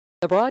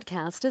The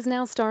broadcast is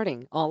now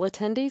starting. All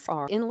attendees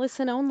are in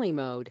listen-only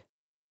mode.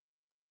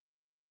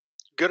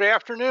 Good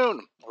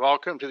afternoon.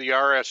 Welcome to the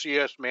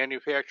RSES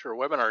Manufacturer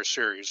Webinar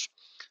Series.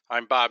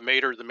 I'm Bob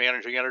Mader, the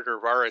Managing Editor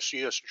of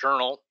RSES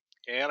Journal,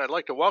 and I'd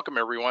like to welcome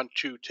everyone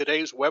to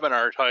today's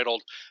webinar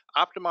titled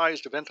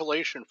Optimized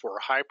Ventilation for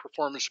High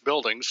Performance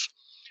Buildings,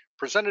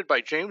 presented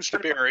by James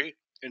DeBerry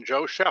and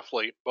Joe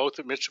Cefaly, both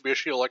of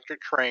Mitsubishi Electric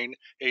Trane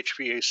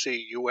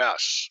HVAC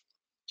US.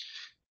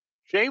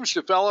 James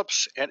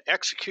develops and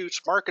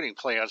executes marketing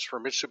plans for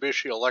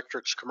Mitsubishi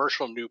Electric's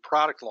commercial new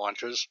product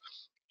launches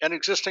and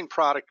existing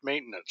product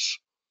maintenance.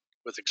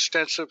 With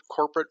extensive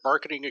corporate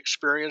marketing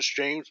experience,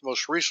 James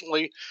most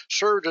recently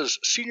served as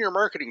Senior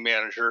Marketing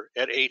Manager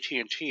at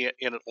AT&T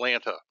in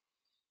Atlanta.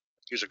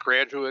 He's a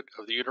graduate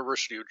of the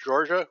University of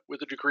Georgia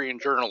with a degree in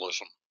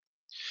journalism.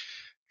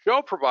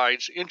 Joe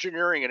provides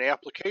engineering and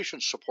application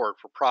support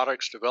for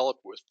products developed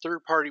with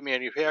third-party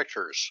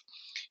manufacturers.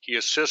 He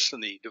assists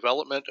in the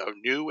development of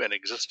new and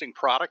existing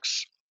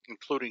products,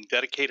 including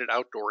dedicated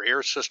outdoor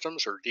air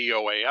systems, or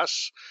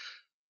DOAS,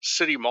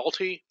 City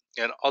Multi,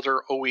 and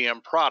other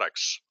OEM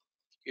products.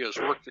 He has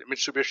worked at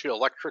Mitsubishi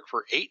Electric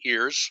for 8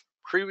 years,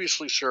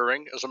 previously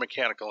serving as a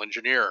mechanical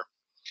engineer.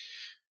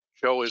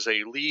 Joe is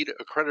a LEED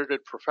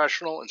accredited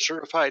professional and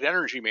certified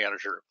energy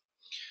manager.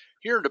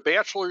 He earned a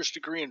bachelor's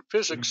degree in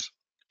physics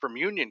from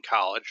Union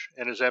College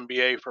and his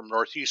MBA from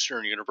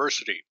Northeastern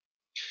University.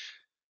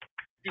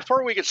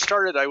 Before we get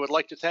started, I would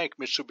like to thank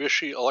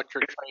Mitsubishi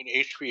Electric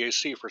Trane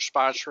HVAC for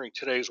sponsoring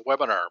today's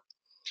webinar.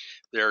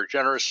 Their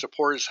generous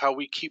support is how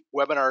we keep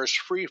webinars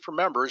free for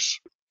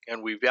members,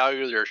 and we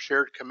value their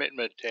shared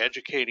commitment to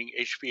educating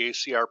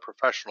HVACR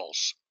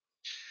professionals.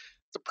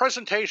 The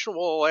presentation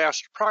will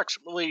last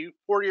approximately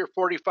 40 or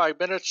 45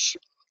 minutes,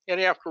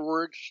 and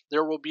afterwards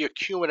there will be a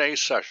Q&A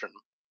session.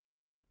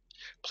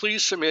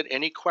 Please submit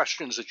any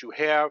questions that you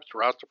have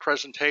throughout the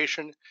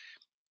presentation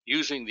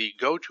using the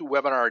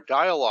GoToWebinar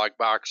dialog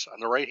box on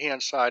the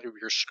right-hand side of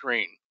your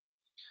screen.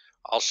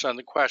 I'll send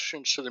the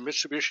questions to the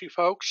Mitsubishi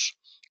folks,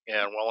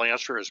 and we'll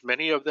answer as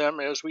many of them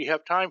as we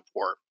have time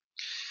for.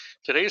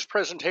 Today's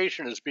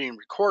presentation is being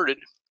recorded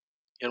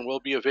and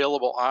will be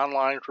available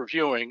online for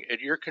viewing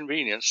at your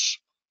convenience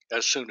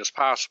as soon as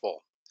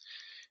possible.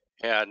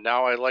 And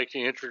now I'd like to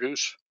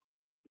introduce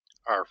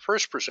our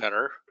first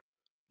presenter,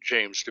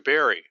 James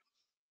DeBerry.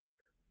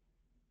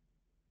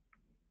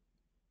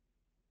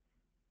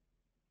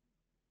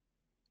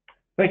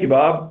 Thank you,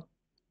 Bob.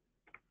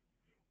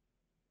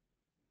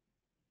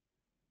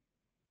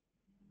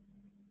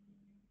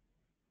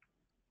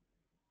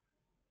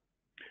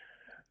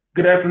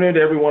 Good afternoon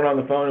to everyone on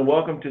the phone, and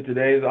welcome to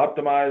today's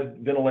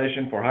Optimized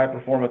Ventilation for High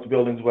Performance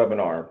Buildings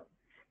webinar.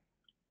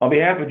 On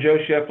behalf of Joe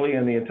Cefaly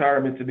and the entire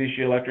Mitsubishi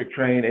Electric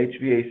Trane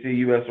HVAC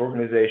US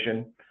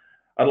organization,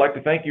 I'd like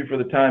to thank you for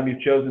the time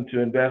you've chosen to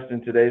invest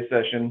in today's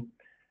session,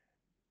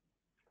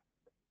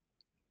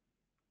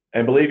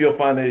 and believe you'll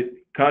find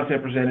the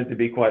content presented to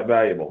be quite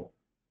valuable.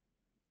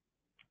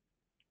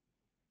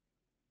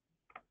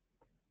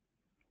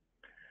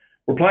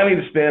 We're planning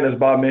to spend, as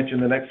Bob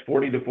mentioned, the next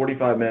 40 to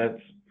 45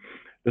 minutes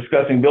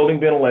discussing building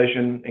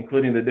ventilation,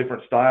 including the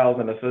different styles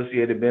and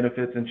associated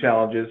benefits and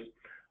challenges,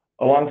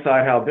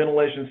 alongside how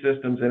ventilation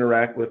systems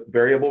interact with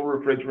Variable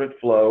Refrigerant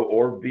Flow,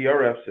 or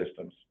VRF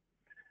systems.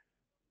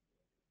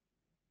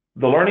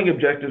 The learning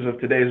objectives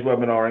of today's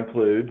webinar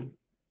include: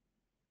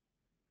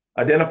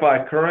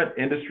 identify current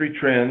industry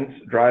trends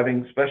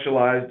driving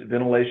specialized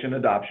ventilation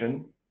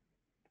adoption,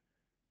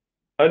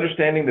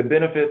 understanding the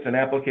benefits and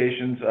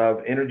applications of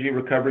energy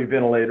recovery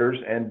ventilators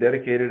and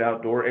dedicated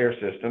outdoor air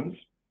systems,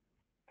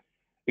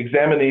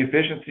 examine the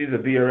efficiencies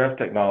of VRF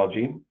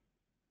technology,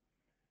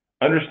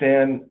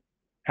 understand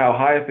how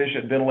high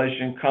efficient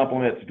ventilation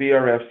complements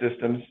VRF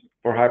systems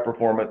for high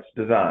performance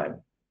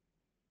design.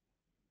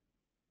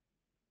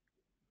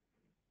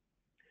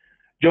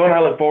 Joe and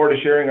I look forward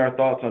to sharing our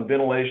thoughts on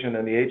ventilation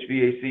and the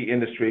HVAC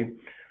industry,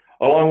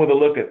 along with a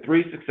look at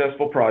 3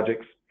 successful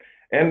projects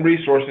and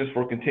resources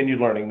for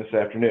continued learning this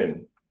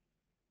afternoon.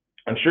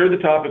 I'm sure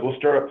the topic will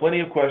stir up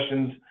plenty of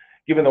questions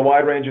given the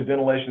wide range of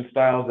ventilation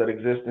styles that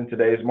exist in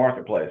today's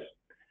marketplace.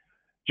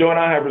 Joe and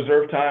I have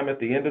reserved time at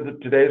the end of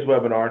today's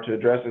webinar to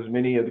address as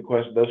many of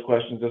those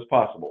questions as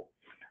possible.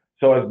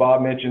 So as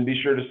Bob mentioned, be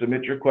sure to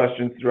submit your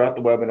questions throughout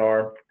the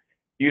webinar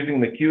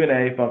using the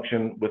Q&A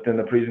function within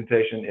the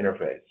presentation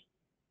interface.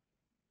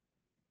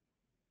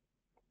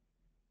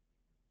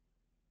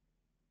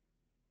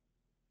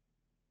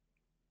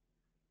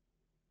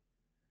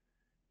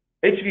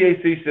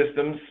 HVAC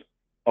systems,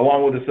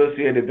 along with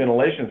associated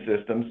ventilation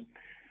systems,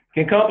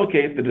 can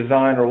complicate the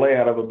design or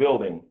layout of a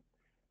building.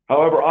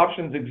 However,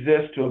 options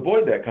exist to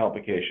avoid that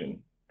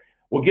complication.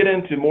 We'll get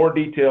into more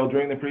detail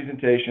during the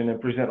presentation and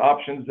present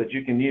options that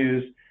you can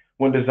use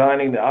when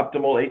designing the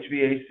optimal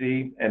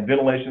HVAC and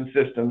ventilation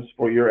systems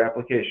for your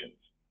applications.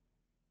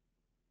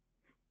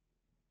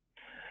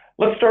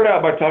 Let's start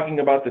out by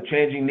talking about the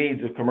changing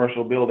needs of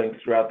commercial buildings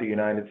throughout the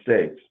United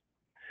States.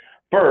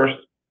 First,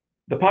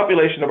 the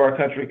population of our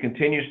country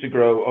continues to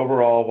grow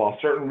overall, while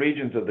certain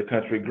regions of the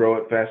country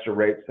grow at faster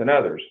rates than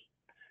others.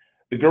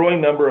 The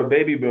growing number of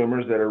baby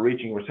boomers that are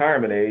reaching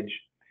retirement age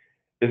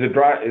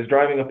is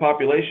driving a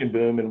population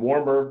boom in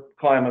warmer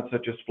climates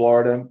such as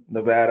Florida,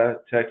 Nevada,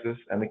 Texas,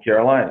 and the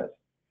Carolinas.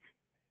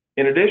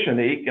 In addition,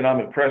 the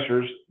economic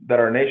pressures that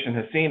our nation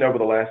has seen over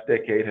the last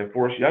decade have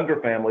forced younger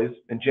families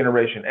in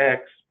Generation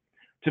X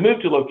to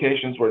move to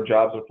locations where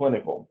jobs are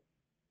plentiful.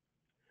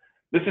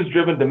 This has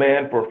driven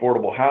demand for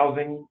affordable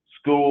housing,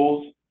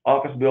 schools,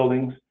 office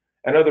buildings,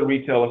 and other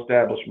retail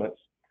establishments,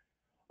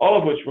 all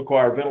of which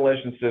require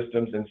ventilation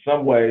systems in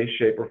some way,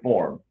 shape, or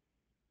form.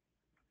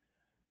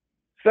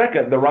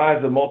 Second, the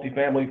rise of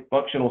multifamily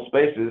functional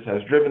spaces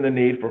has driven the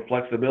need for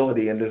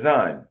flexibility in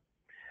design.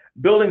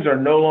 Buildings are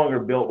no longer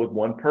built with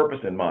one purpose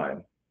in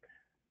mind.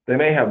 They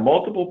may have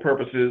multiple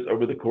purposes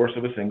over the course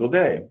of a single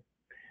day.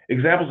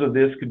 Examples of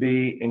this could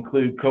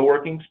include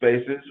co-working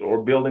spaces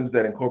or buildings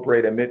that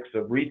incorporate a mix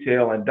of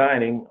retail and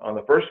dining on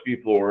the first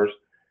few floors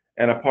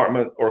and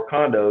apartment or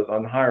condos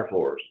on the higher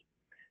floors.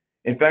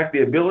 In fact,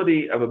 the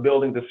ability of a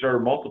building to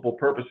serve multiple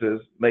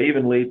purposes may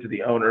even lead to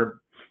the owner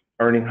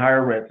earning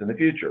higher rents in the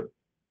future.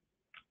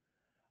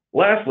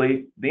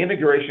 Lastly, the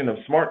integration of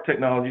smart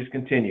technologies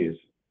continues.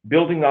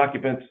 Building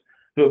occupants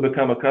who have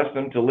become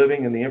accustomed to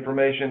living in the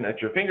information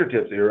at your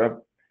fingertips era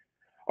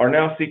are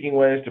now seeking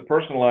ways to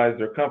personalize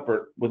their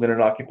comfort within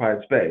an occupied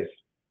space.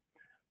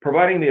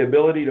 Providing the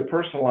ability to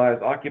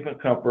personalize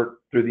occupant comfort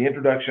through the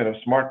introduction of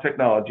smart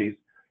technologies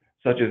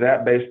such as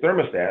app-based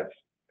thermostats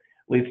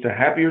leads to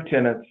happier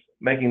tenants,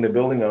 making the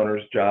building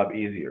owner's job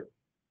easier.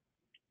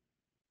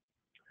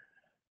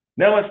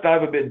 Now let's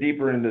dive a bit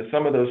deeper into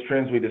some of those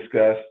trends we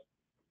discussed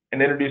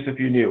and introduce a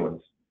few new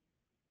ones.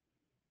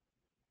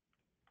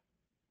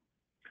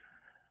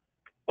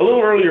 A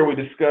little earlier, we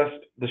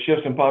discussed the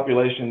shifts in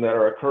population that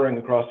are occurring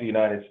across the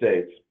United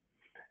States.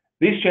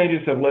 These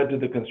changes have led to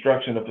the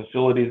construction of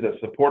facilities that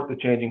support the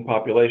changing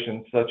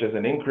population, such as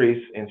an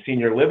increase in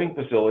senior living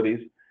facilities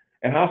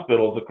and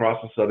hospitals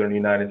across the southern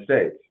United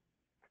States.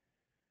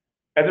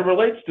 As it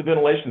relates to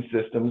ventilation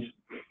systems,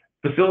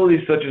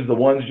 facilities such as the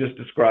ones just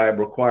described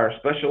require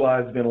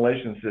specialized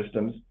ventilation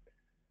systems,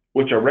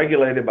 which are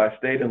regulated by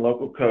state and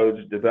local codes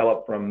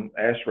developed from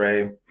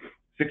ASHRAE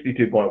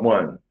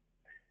 62.1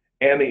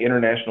 and the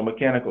International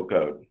Mechanical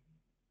Code.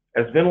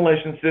 As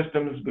ventilation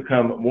systems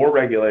become more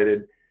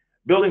regulated,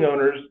 building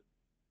owners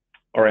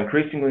are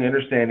increasingly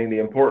understanding the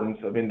importance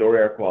of indoor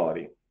air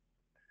quality.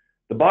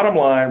 The bottom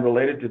line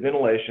related to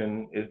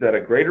ventilation is that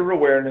a greater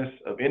awareness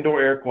of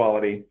indoor air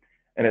quality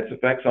and its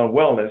effects on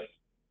wellness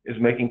is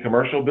making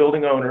commercial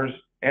building owners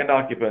and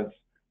occupants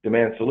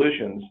demand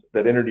solutions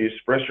that introduce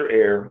fresher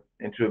air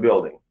into a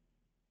building.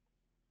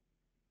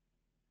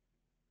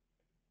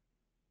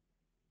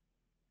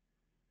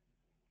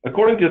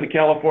 According to the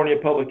California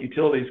Public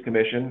Utilities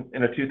Commission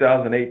in a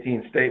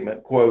 2018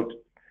 statement, quote,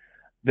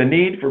 "The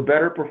need for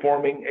better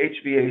performing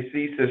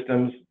HVAC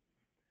systems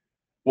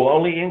will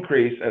only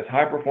increase as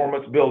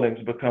high-performance buildings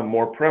become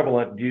more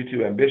prevalent due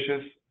to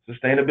ambitious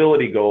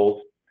sustainability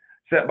goals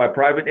set by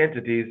private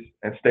entities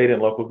and state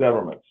and local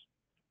governments.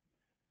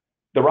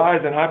 The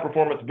rise in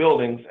high-performance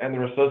buildings and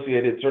their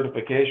associated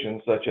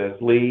certifications such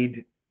as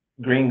LEED,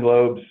 Green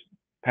Globes,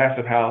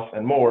 Passive House,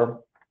 and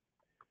more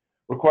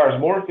requires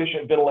more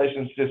efficient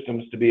ventilation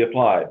systems to be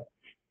applied.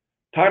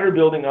 Tighter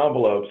building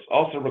envelopes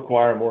also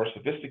require more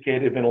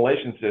sophisticated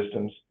ventilation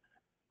systems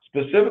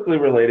specifically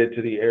related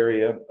to the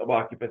area of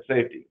occupant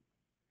safety.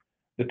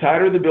 The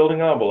tighter the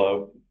building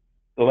envelope,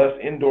 the less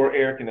indoor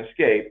air can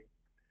escape,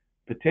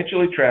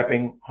 potentially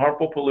trapping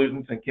harmful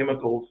pollutants and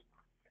chemicals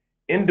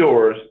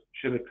indoors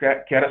should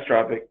a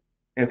catastrophic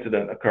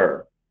incident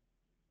occur."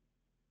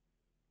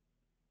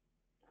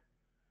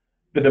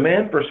 The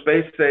demand for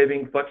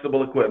space-saving,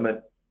 flexible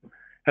equipment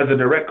has a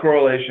direct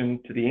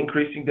correlation to the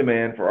increasing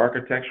demand for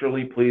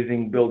architecturally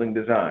pleasing building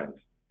designs.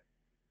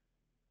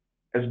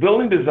 As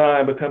building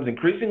design becomes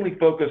increasingly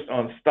focused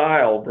on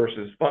style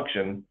versus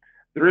function,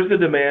 there is a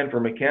demand for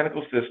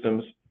mechanical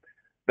systems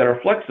that are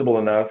flexible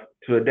enough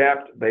to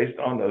adapt based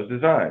on those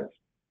designs.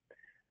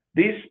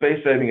 These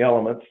space-saving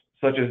elements,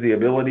 such as the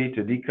ability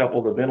to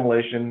decouple the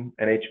ventilation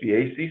and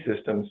HVAC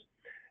systems,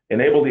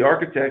 enable the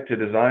architect to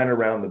design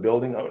around the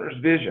building owner's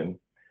vision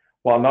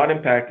while not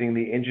impacting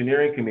the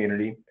engineering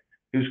community,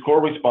 whose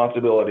core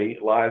responsibility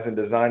lies in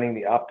designing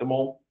the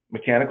optimal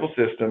mechanical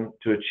system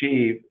to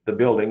achieve the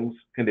building's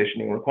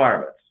conditioning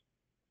requirements.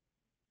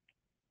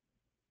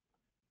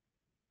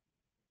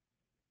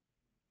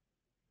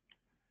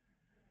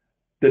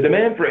 The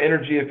demand for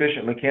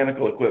energy-efficient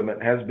mechanical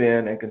equipment has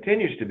been and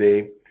continues to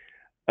be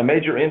a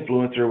major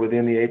influencer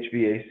within the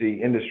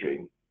HVAC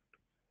industry.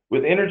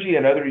 With energy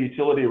and other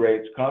utility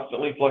rates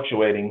constantly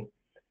fluctuating,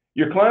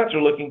 your clients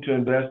are looking to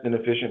invest in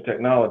efficient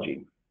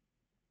technology.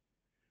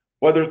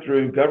 Whether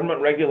through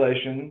government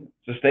regulation,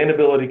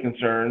 sustainability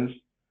concerns,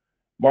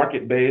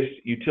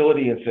 market-based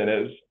utility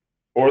incentives,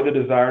 or the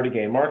desire to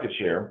gain market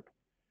share,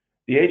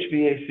 the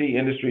HVAC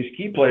industry's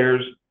key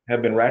players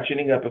have been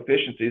ratcheting up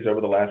efficiencies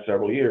over the last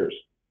several years.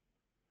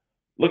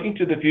 Looking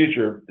to the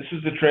future, this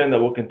is a trend that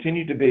will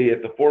continue to be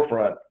at the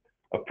forefront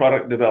of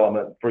product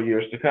development for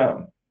years to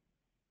come.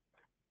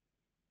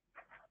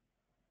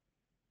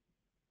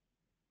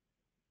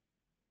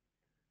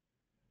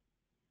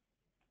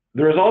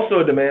 There is also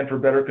a demand for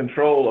better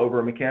control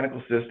over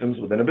mechanical systems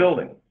within a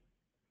building.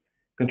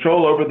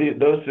 Control over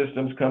those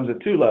systems comes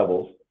at two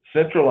levels,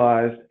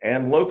 centralized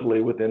and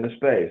locally within the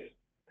space.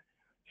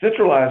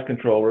 Centralized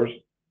controllers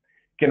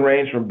can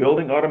range from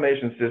building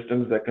automation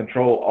systems that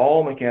control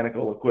all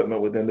mechanical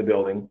equipment within the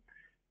building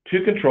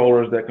to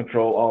controllers that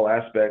control all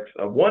aspects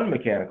of one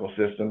mechanical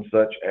system,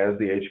 such as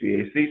the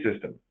HVAC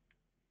system.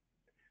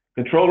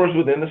 Controllers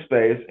within the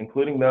space,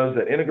 including those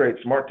that integrate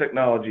smart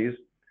technologies,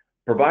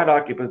 provide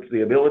occupants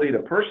the ability to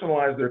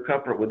personalize their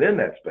comfort within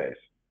that space.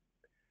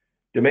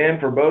 Demand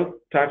for both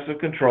types of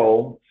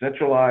control,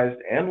 centralized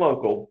and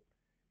local,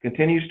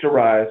 continues to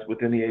rise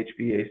within the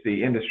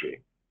HVAC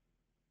industry.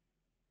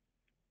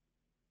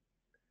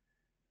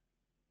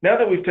 Now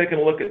that we've taken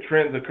a look at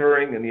trends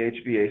occurring in the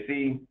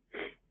HVAC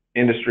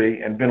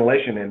industry and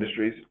ventilation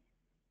industries,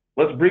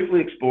 let's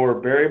briefly explore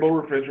variable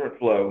refrigerant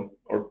flow,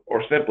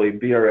 or simply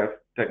VRF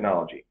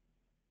technology.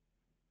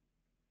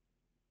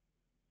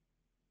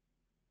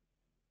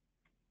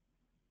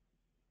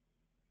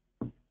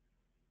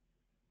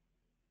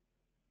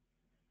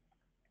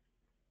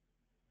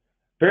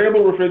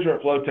 Variable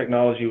refrigerant flow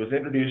technology was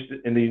introduced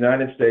in the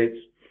United States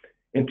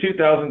in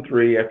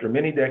 2003 after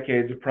many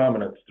decades of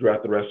prominence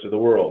throughout the rest of the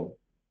world.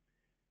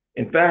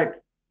 In fact,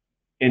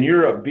 in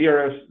Europe,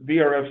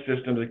 VRF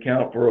systems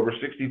account for over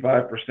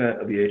 65%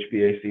 of the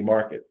HVAC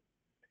market.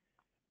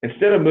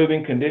 Instead of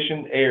moving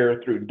conditioned air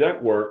through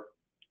ductwork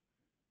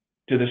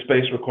to the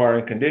space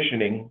requiring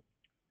conditioning,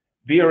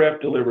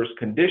 VRF delivers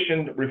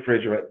conditioned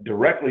refrigerant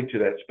directly to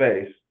that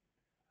space,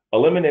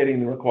 eliminating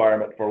the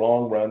requirement for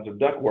long runs of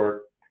ductwork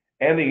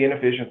and the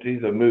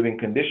inefficiencies of moving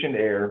conditioned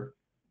air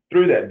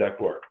through that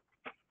ductwork.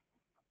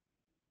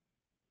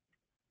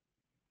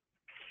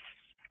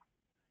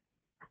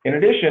 In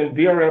addition,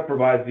 VRF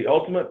provides the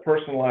ultimate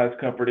personalized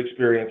comfort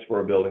experience for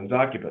a building's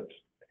occupants.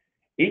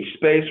 Each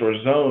space or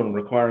zone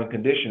requiring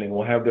conditioning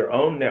will have their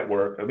own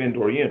network of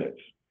indoor units.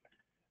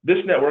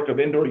 This network of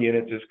indoor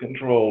units is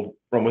controlled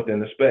from within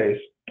the space,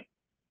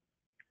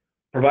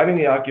 providing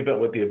the occupant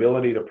with the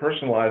ability to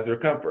personalize their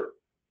comfort.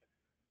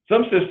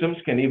 Some systems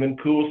can even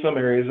cool some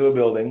areas of a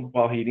building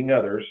while heating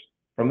others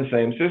from the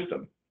same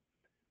system.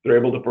 They're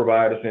able to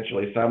provide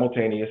essentially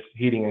simultaneous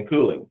heating and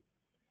cooling.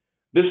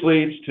 This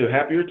leads to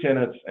happier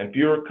tenants and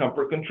fewer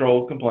comfort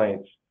control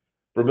complaints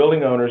for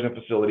building owners and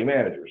facility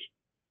managers.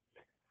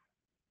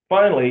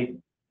 Finally,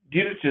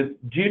 due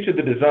to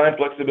the design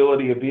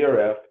flexibility of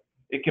VRF,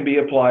 it can be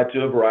applied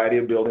to a variety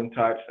of building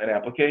types and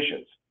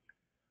applications,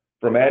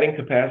 from adding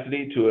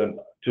capacity to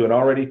an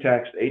already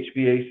taxed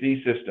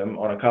HVAC system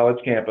on a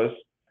college campus,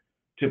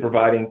 to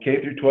providing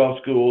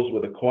K-12 schools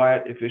with a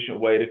quiet, efficient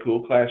way to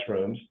cool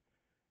classrooms,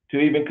 to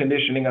even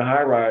conditioning a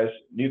high-rise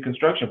new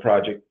construction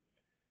project.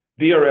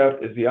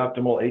 VRF is the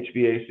optimal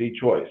HVAC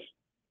choice.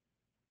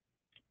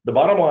 The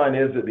bottom line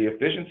is that the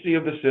efficiency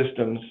of the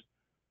systems,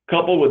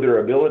 coupled with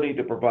their ability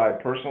to provide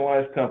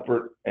personalized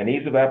comfort and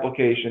ease of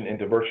application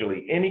into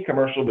virtually any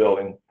commercial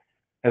building,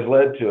 has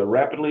led to a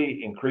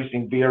rapidly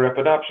increasing VRF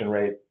adoption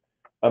rate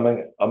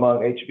among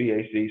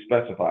HVAC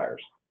specifiers.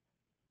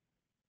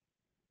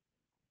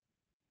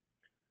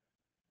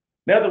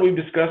 Now that we've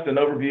discussed an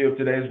overview of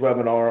today's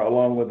webinar,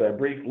 along with a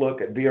brief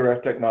look at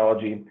VRF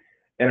technology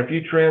and a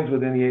few trends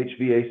within the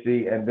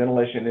HVAC and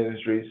ventilation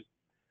industries,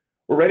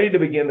 we're ready to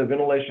begin the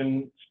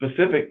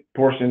ventilation-specific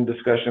portion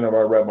discussion of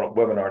our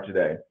webinar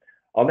today.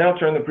 I'll now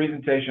turn the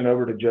presentation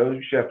over to Joe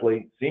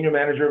Cefaly, Senior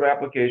Manager of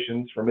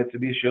Applications for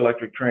Mitsubishi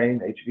Electric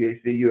Trane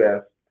HVAC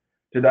US,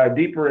 to dive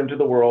deeper into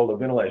the world of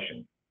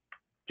ventilation.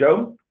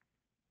 Joe?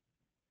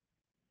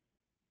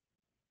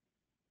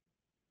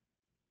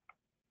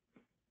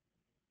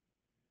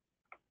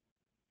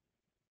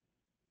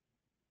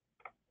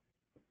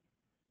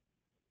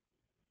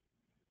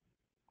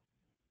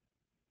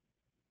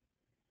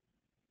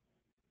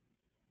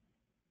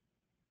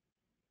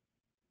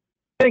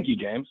 Thank you,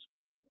 James.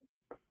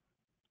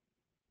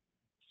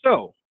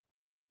 So,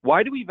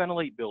 why do we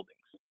ventilate buildings?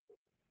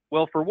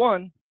 Well, for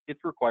one, it's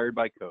required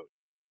by code.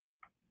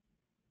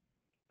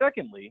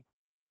 Secondly,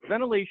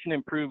 ventilation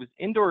improves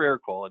indoor air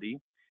quality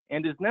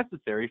and is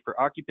necessary for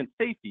occupant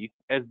safety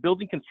as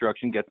building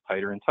construction gets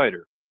tighter and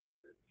tighter.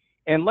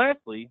 And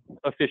lastly,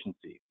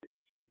 efficiency.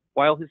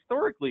 While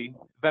historically,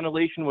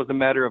 ventilation was a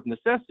matter of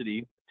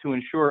necessity to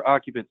ensure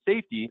occupant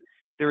safety,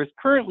 there is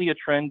currently a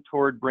trend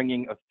toward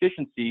bringing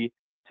efficiency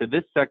to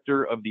this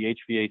sector of the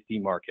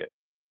HVAC market.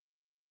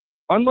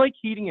 Unlike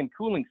heating and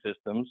cooling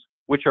systems,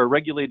 which are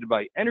regulated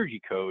by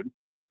energy code,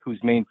 whose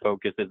main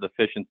focus is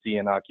efficiency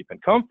and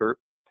occupant comfort,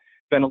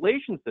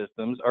 ventilation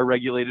systems are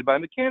regulated by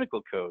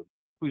mechanical code,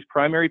 whose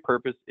primary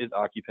purpose is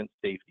occupant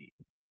safety.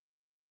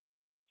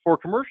 For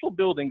commercial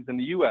buildings in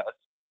the US,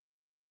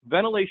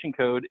 ventilation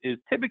code is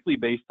typically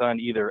based on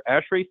either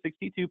ASHRAE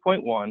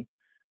 62.1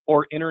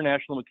 or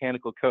International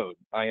Mechanical Code,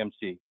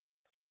 IMC.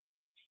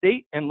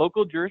 State and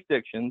local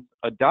jurisdictions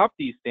adopt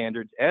these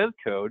standards as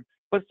code,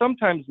 but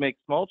sometimes make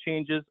small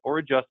changes or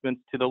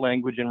adjustments to the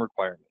language and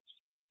requirements.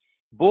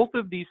 Both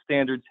of these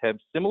standards have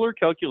similar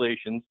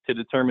calculations to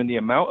determine the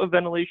amount of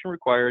ventilation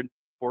required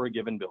for a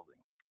given building.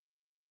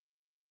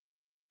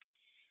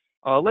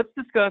 Let's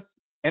discuss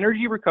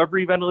energy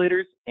recovery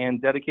ventilators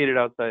and dedicated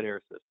outside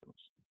air systems.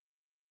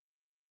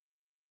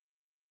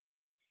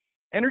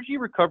 Energy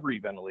recovery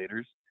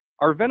ventilators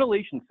are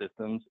ventilation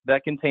systems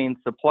that contain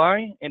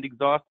supply and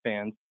exhaust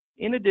fans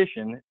in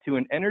addition to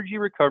an energy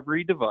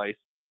recovery device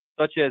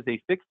such as a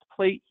fixed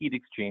plate heat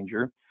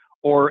exchanger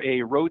or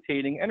a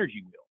rotating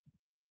energy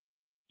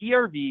wheel.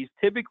 ERVs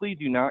typically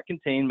do not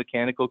contain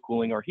mechanical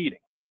cooling or heating.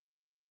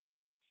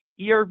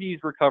 ERVs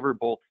recover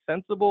both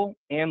sensible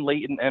and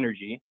latent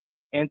energy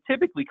and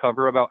typically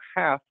cover about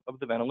half of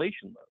the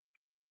ventilation load.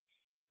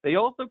 They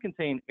also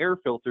contain air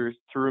filters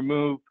to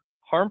remove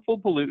harmful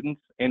pollutants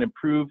and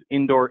improve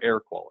indoor air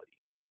quality.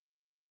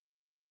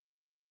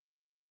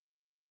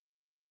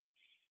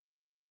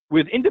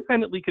 With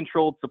independently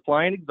controlled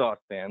supply and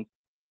exhaust fans,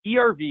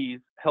 ERVs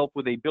help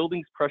with a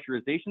building's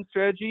pressurization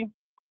strategy.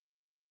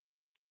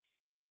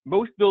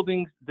 Most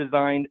buildings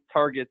design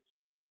targets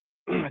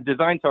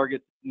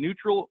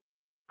neutral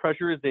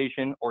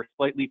pressurization or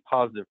slightly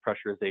positive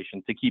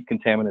pressurization to keep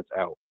contaminants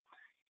out.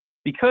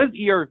 Because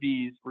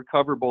ERVs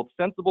recover both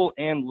sensible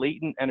and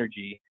latent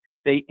energy,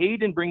 they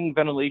aid in bringing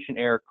ventilation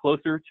air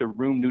closer to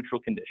room neutral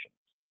conditions.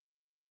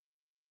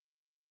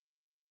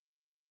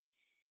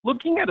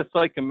 Looking at a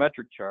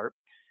psychometric chart,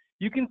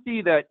 you can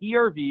see that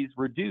ERVs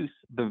reduce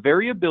the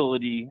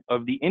variability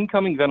of the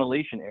incoming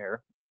ventilation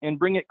air and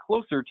bring it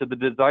closer to the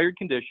desired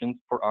conditions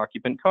for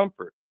occupant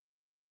comfort.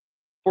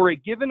 For a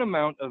given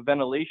amount of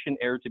ventilation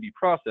air to be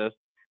processed,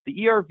 the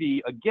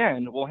ERV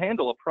again will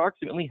handle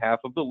approximately half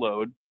of the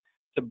load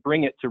to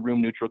bring it to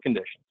room neutral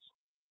conditions.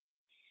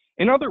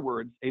 In other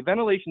words, a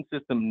ventilation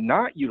system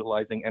not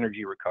utilizing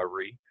energy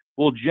recovery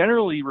will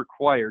generally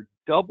require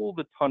double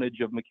the tonnage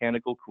of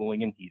mechanical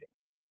cooling and heating.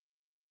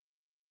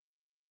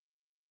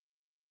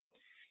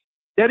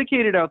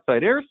 Dedicated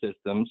outside air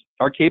systems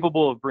are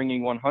capable of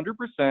bringing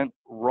 100%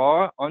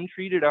 raw,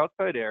 untreated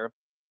outside air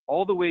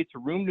all the way to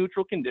room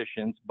neutral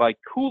conditions by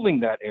cooling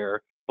that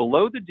air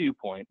below the dew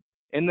point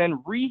and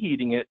then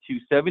reheating it to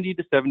 70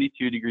 to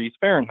 72 degrees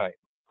Fahrenheit.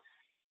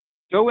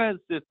 DOAS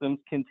systems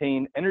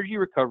contain energy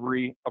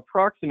recovery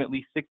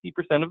approximately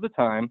 60% of the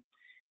time,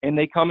 and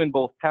they come in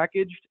both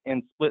packaged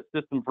and split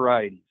system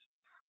varieties.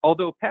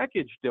 Although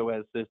packaged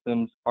DOAS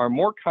systems are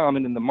more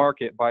common in the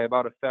market by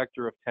about a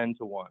factor of 10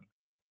 to 1.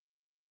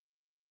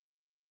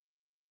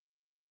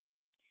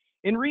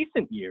 In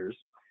recent years,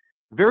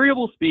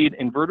 variable speed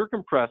inverter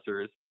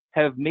compressors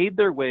have made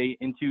their way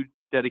into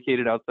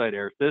dedicated outside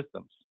air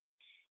systems,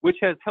 which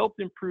has helped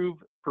improve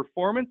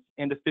performance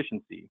and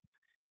efficiency.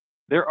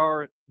 These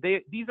are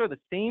the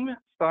same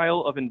style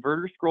of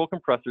inverter scroll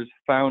compressors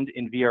found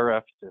in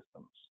VRF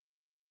systems.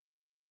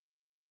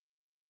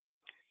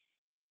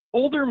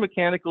 Older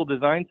mechanical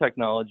design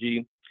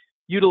technology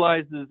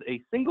utilizes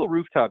a single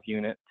rooftop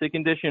unit to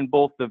condition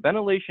both the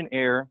ventilation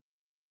air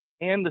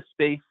and the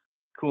space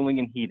cooling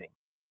and heating.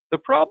 The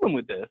problem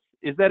with this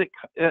is that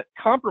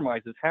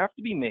compromises have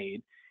to be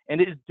made, and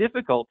it is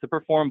difficult to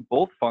perform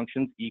both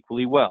functions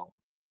equally well.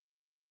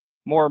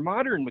 More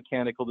modern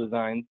mechanical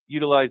designs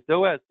utilize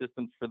DOAS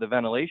systems for the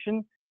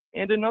ventilation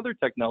and another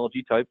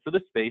technology type for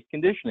the space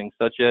conditioning,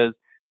 such as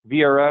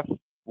VRF,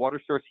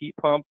 water source heat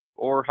pump,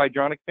 or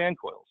hydronic fan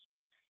coils.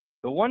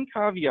 The one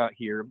caveat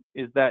here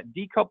is that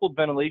decoupled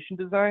ventilation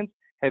designs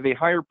have a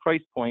higher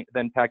price point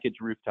than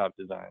packaged rooftop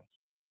designs.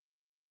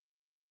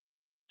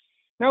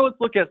 Now let's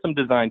look at some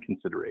design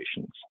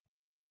considerations.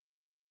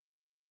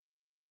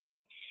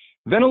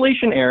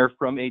 Ventilation air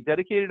from a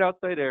dedicated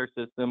outside air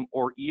system,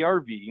 or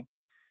ERV,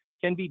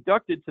 can be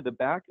ducted to the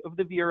back of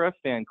the VRF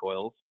fan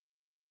coils.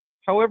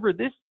 However,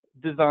 this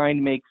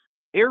design makes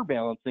air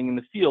balancing in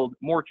the field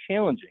more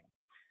challenging,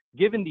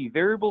 given the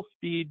variable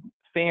speed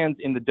fans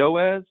in the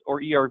DOAS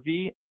or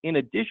ERV, in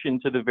addition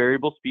to the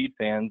variable speed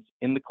fans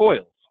in the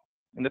coils,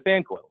 in the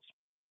fan coils.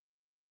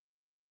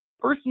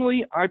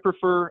 Personally, I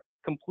prefer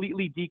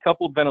completely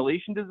decoupled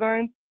ventilation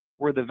designs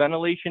where the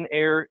ventilation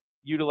air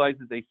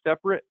utilizes a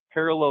separate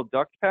parallel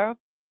duct path,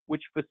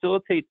 which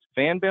facilitates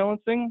fan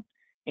balancing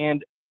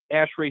and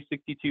ASHRAE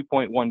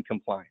 62.1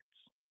 compliance.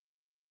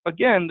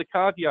 Again, the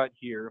caveat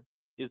here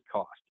is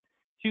cost.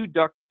 2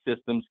 duct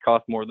systems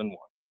cost more than 1.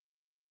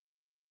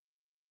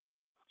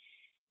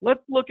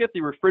 Let's look at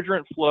the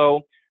refrigerant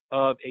flow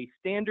of a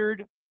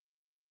standard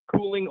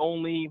cooling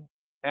only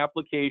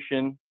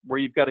application where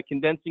you've got a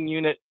condensing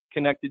unit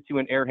connected to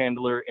an air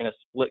handler in a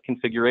split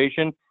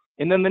configuration.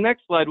 And then the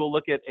next slide, we'll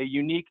look at a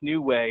unique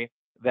new way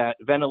that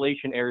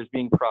ventilation air is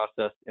being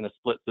processed in a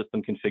split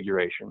system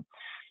configuration.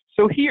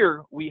 So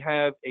here we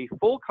have a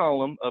full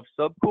column of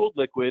subcooled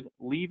liquid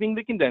leaving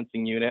the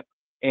condensing unit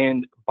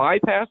and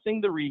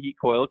bypassing the reheat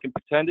coil. Can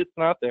pretend it's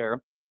not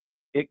there.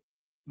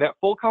 That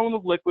full column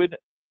of liquid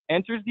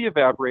enters the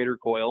evaporator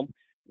coil,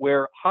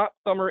 where hot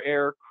summer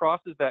air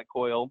crosses that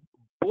coil,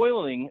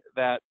 boiling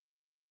that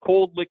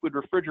cold liquid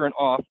refrigerant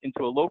off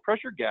into a low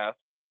pressure gas,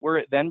 where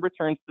it then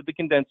returns to the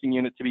condensing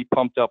unit to be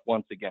pumped up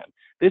once again.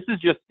 This is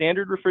just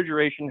standard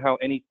refrigeration, how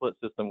any split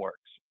system works.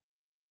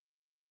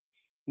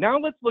 Now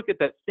let's look at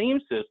that same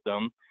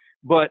system,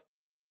 but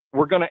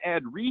we're going to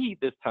add reheat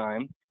this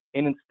time,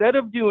 And instead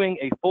of doing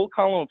a full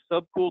column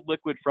of subcooled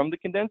liquid from the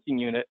condensing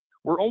unit,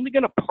 we're only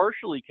going to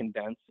partially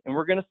condense, and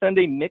we're going to send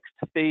a mixed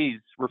phase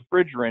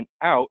refrigerant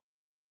out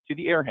to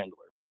the air handler.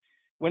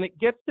 When it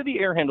gets to the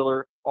air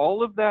handler,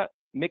 all of that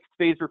mixed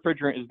phase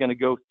refrigerant is going to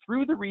go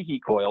through the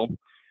reheat coil,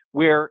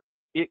 where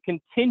it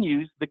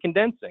continues the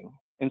condensing.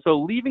 And so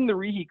leaving the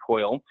reheat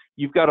coil,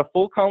 you've got a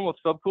full column of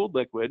subcooled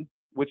liquid,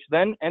 which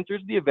then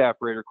enters the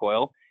evaporator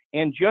coil.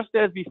 And just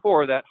as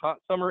before, that hot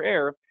summer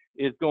air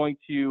is going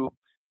to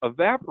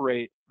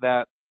evaporate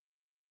that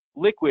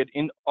liquid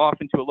off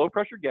into a low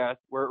pressure gas,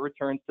 where it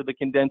returns to the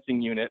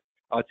condensing unit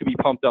to be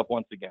pumped up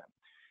once again.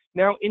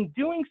 Now, in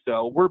doing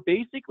so, we're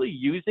basically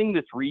using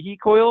this reheat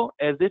coil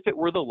as if it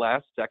were the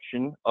last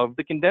section of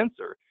the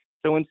condenser.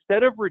 So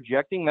instead of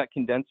rejecting that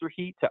condenser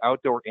heat to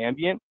outdoor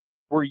ambient,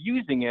 we're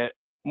using it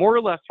more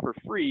or less for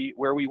free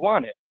where we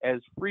want it,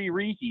 as free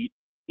reheat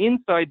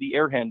inside the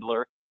air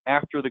handler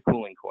after the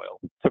cooling coil,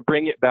 to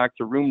bring it back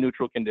to room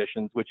neutral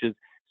conditions, which is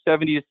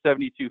 70 to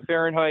 72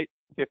 Fahrenheit,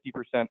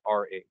 50%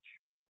 RH.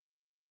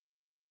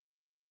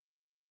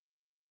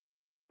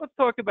 Let's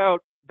talk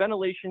about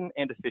ventilation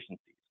and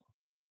efficiencies.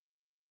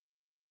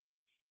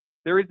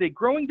 There is a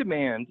growing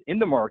demand in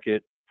the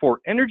market for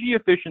energy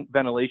efficient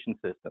ventilation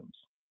systems.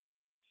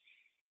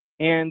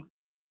 And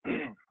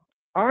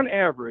on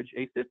average,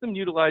 a system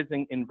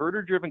utilizing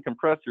inverter-driven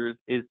compressors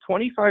is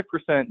 25%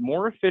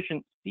 more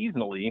efficient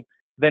seasonally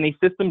than a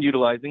system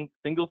utilizing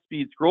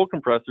single-speed scroll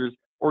compressors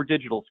or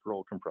digital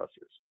scroll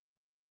compressors.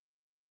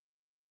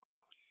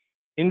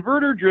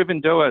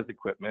 Inverter-driven DOAS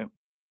equipment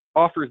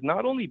offers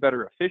not only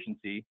better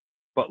efficiency,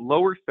 but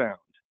lower sound,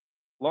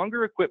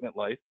 longer equipment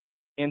life,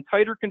 and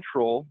tighter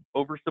control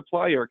over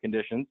supply air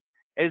conditions,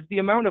 as the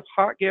amount of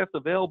hot gas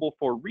available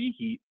for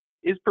reheat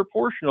is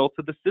proportional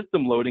to the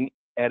system loading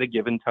at a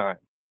given time.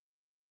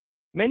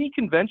 Many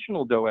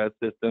conventional DOAS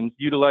systems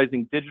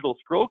utilizing digital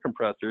scroll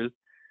compressors,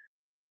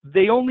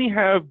 they only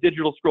have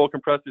digital scroll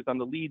compressors on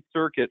the lead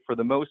circuit for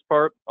the most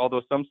part,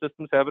 although some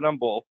systems have it on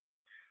both,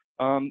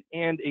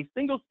 and a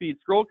single-speed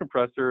scroll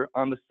compressor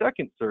on the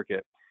second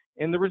circuit.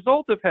 And the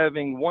result of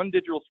having one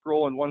digital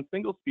scroll and one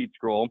single-speed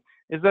scroll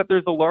is that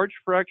there's a large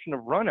fraction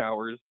of run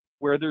hours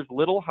where there's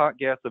little hot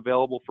gas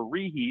available for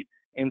reheat,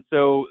 and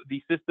so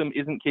the system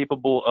isn't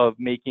capable of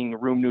making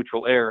room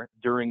neutral air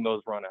during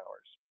those run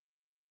hours.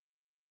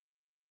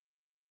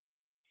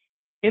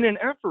 In an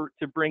effort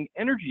to bring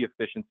energy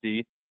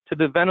efficiency to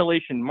the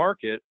ventilation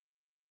market,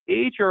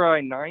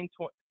 AHRI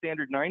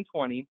Standard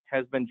 920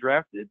 has been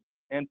drafted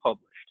and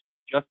published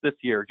just this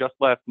year, just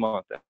last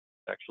month,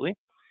 actually.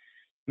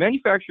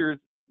 Manufacturers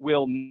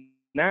will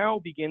now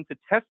begin to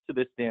test to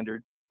this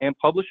standard and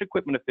publish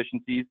equipment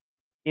efficiencies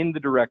in the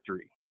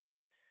directory.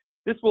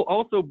 This will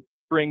also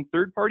bring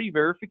third-party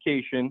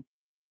verification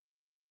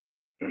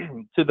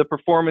to the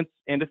performance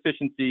and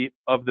efficiency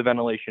of the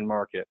ventilation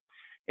market.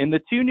 And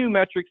the two new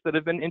metrics that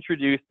have been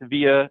introduced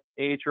via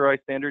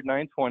AHRI Standard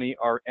 920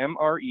 are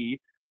MRE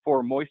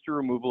for moisture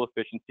removal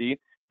efficiency.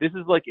 This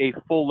is like a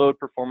full load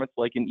performance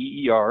like an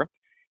EER.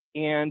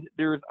 And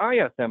there's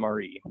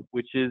ISMRE,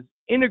 which is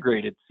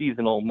integrated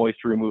seasonal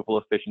moisture removal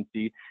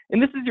efficiency.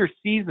 And this is your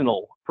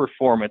seasonal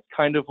performance,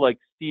 kind of like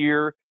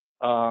SEER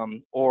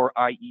or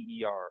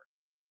IEER.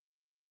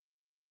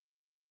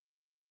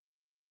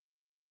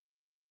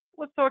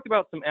 Let's talk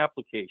about some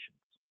applications.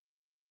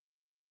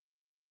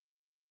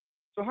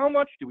 So how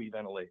much do we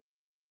ventilate?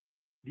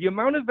 The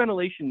amount of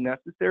ventilation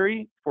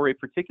necessary for a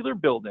particular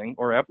building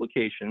or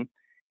application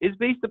is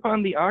based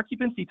upon the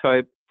occupancy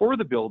type for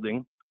the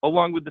building,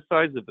 along with the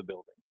size of the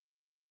building.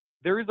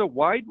 There is a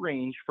wide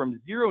range from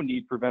zero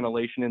need for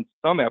ventilation in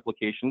some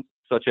applications,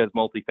 such as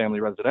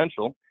multifamily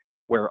residential,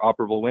 where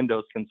operable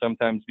windows can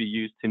sometimes be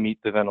used to meet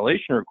the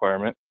ventilation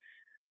requirement,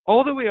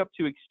 all the way up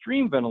to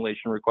extreme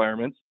ventilation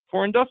requirements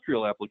for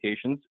industrial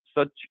applications,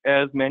 such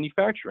as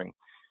manufacturing.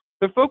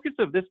 The focus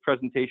of this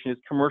presentation is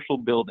commercial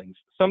buildings,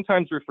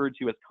 sometimes referred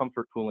to as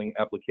comfort cooling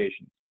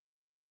applications.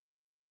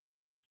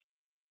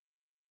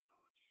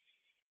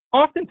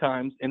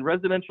 Oftentimes, in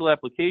residential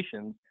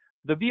applications,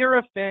 the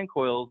VRF fan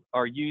coils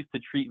are used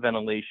to treat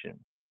ventilation.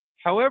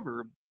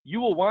 However, you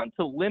will want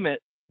to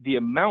limit the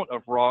amount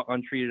of raw,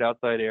 untreated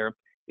outside air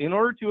in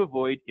order to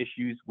avoid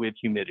issues with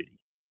humidity.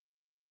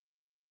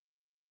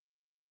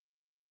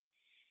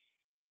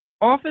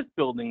 Office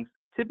buildings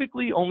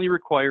typically only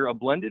require a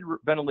blended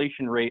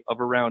ventilation rate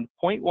of around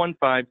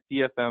 0.15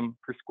 CFM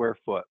per square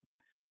foot,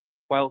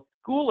 while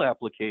school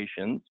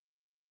applications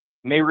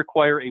may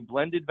require a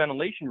blended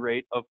ventilation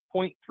rate of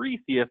 0.3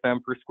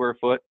 CFM per square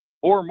foot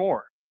or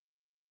more.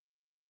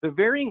 The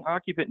varying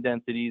occupant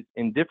densities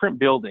in different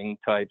building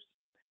types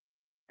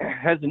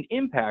has an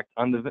impact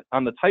on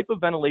the type of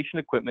ventilation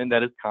equipment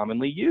that is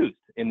commonly used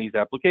in these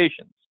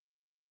applications.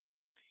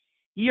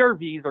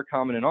 ERVs are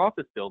common in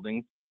office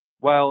buildings,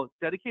 while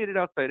dedicated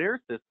outside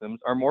air systems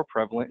are more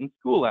prevalent in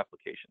school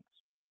applications.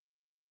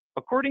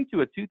 According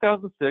to a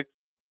 2006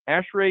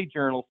 ASHRAE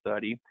journal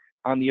study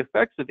on the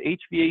effects of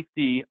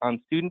HVAC on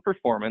student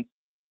performance,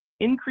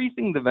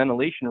 increasing the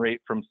ventilation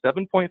rate from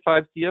 7.5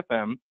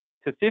 CFM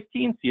to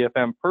 15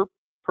 CFM per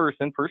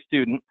person per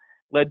student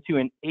led to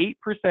an 8%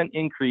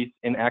 increase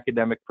in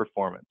academic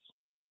performance.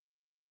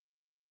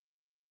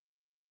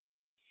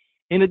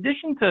 In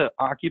addition to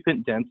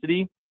occupant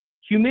density,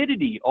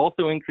 humidity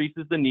also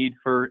increases the need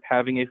for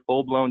having a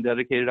full-blown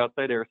dedicated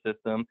outside air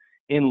system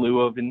in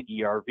lieu of an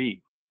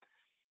ERV.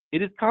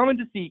 It is common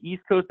to see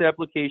East Coast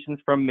applications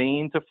from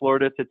Maine to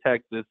Florida to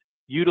Texas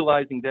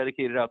utilizing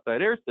dedicated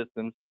outside air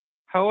systems.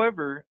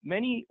 However,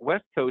 many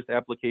West Coast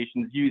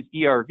applications use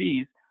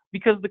ERVs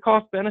because the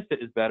cost benefit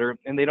is better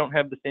and they don't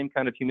have the same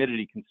kind of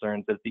humidity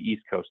concerns as the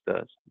East Coast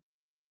does.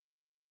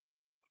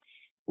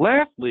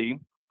 Lastly,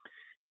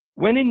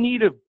 when in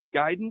need of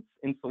guidance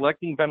in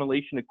selecting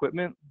ventilation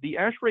equipment, the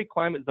ASHRAE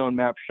climate zone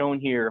map shown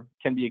here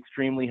can be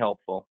extremely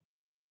helpful.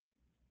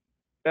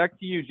 Back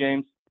to you,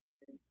 James.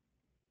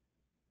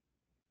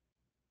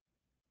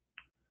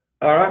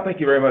 All right, thank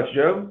you very much,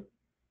 Joe.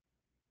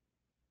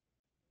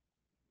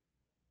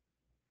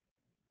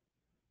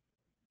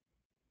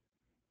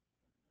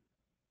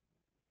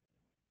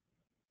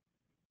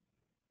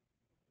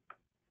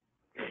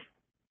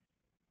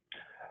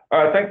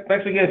 All right,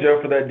 thanks again,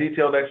 Joe, for that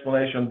detailed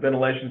explanation on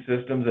ventilation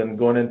systems and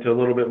going into a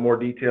little bit more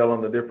detail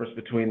on the difference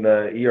between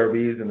the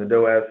ERVs and the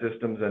DOAS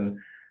systems and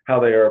how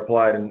they are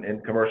applied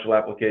in commercial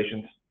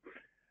applications.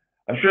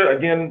 I'm sure,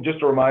 again,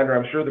 just a reminder,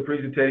 I'm sure the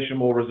presentation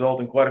will result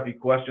in quite a few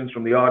questions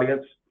from the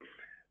audience.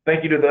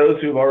 Thank you to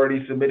those who've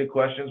already submitted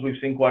questions. We've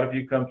seen quite a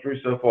few come through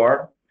so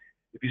far.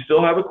 If you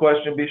still have a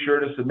question, be sure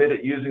to submit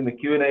it using the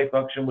Q&A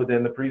function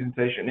within the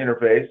presentation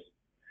interface.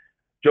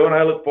 Joe and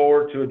I look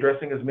forward to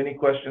addressing as many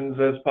questions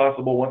as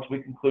possible once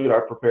we conclude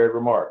our prepared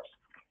remarks.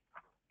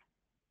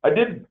 I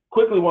did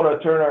quickly want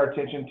to turn our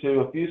attention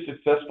to a few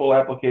successful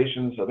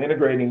applications of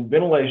integrating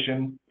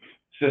ventilation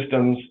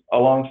systems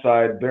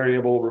alongside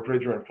variable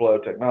refrigerant flow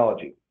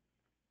technology.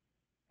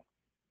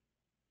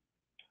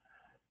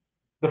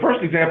 The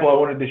first example I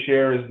wanted to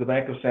share is the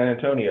Bank of San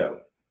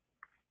Antonio.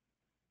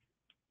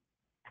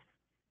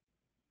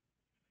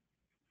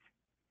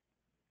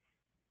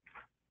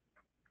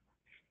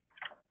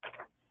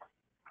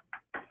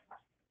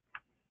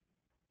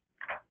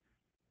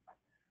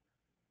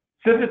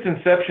 Since its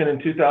inception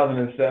in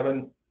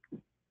 2007,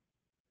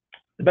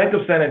 the Bank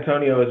of San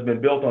Antonio has been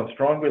built on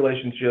strong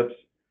relationships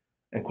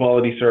and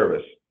quality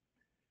service.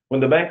 When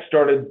the bank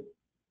started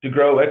to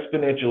grow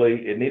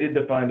exponentially, it needed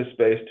to find a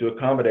space to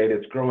accommodate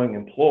its growing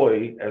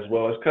employee as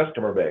well as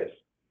customer base.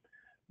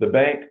 The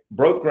bank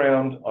broke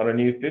ground on a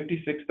new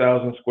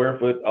 56,000 square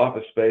foot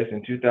office space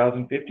in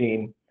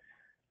 2015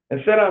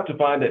 and set out to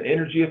find an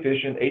energy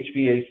efficient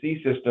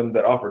HVAC system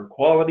that offered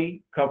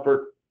quality,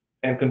 comfort,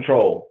 and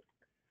control.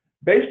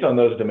 Based on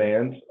those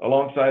demands,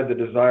 alongside the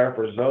desire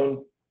for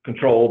zone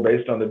control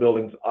based on the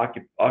building's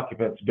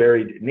occupants'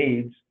 varied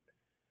needs,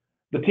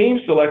 the team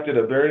selected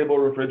a variable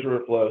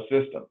refrigerant flow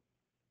system.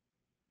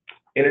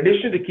 In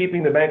addition to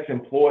keeping the bank's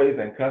employees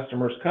and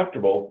customers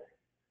comfortable,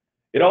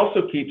 it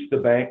also keeps the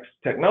bank's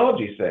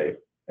technology safe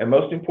and,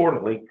 most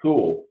importantly,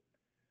 cool.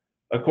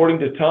 According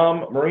to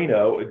Tom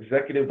Marino,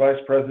 Executive Vice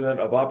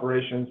President of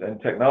Operations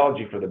and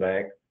Technology for the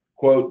bank,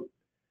 quote,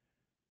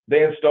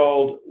 "They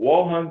installed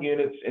wall-hung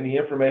units in the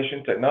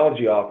Information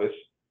Technology Office,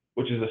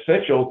 which is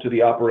essential to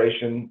the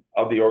operation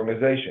of the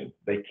organization.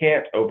 They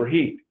can't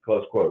overheat,"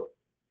 close quote.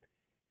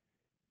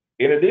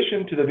 In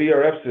addition to the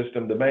VRF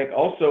system, the bank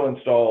also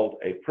installed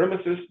a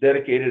premises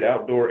dedicated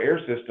outdoor air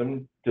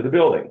system to the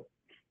building.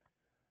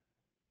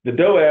 The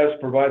DOAS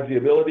provides the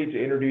ability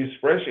to introduce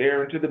fresh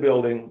air into the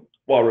building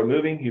while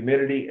removing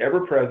humidity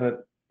ever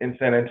present in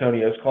San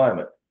Antonio's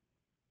climate.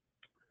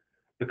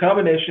 The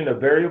combination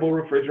of variable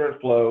refrigerant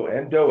flow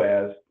and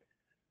DOAS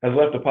has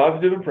left a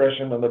positive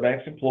impression on the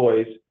bank's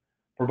employees,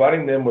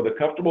 providing them with a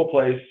comfortable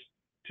place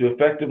to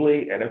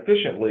effectively and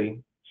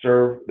efficiently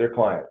serve their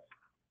clients.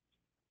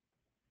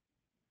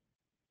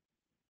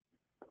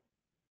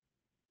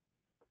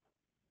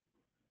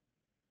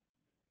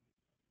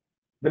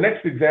 The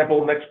next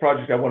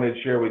project I wanted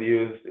to share with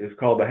you is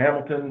called the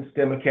Hamilton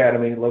STEM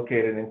Academy,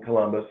 located in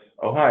Columbus,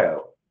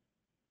 Ohio.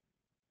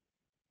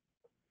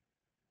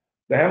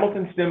 The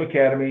Hamilton STEM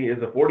Academy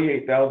is a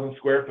 48,000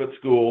 square foot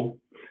school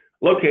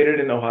located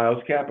in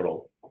Ohio's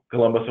capital,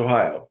 Columbus,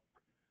 Ohio.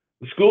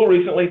 The school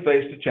recently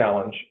faced a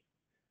challenge.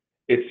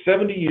 Its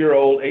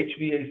 70-year-old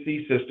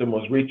HVAC system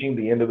was reaching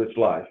the end of its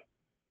life.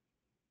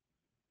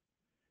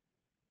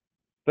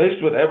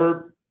 Faced with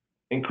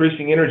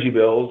ever-increasing energy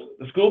bills,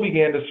 the school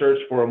began to search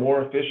for a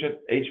more efficient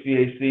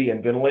HVAC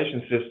and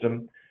ventilation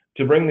system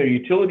to bring their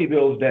utility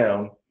bills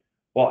down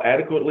while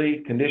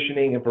adequately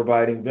conditioning and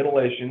providing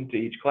ventilation to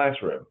each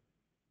classroom.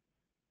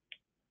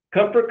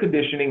 Comfort,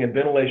 conditioning, and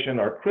ventilation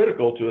are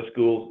critical to a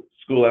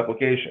school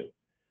application.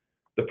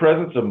 The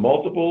presence of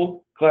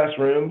multiple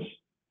classrooms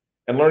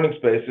and learning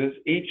spaces,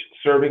 each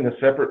serving a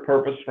separate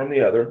purpose from the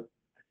other,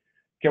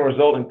 can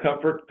result in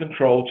comfort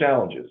control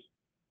challenges.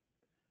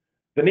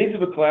 The needs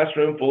of a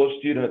classroom full of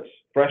students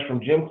fresh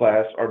from gym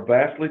class are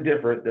vastly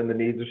different than the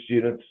needs of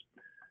students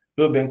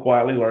who have been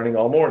quietly learning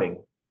all morning.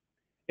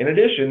 In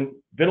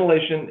addition,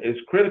 ventilation is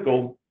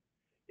critical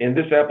in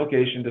this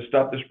application to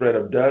stop the spread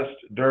of dust,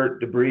 dirt,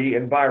 debris,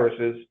 and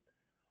viruses,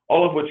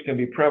 all of which can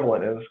be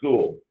prevalent in a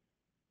school.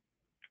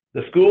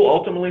 The school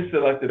ultimately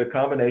selected a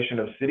combination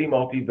of city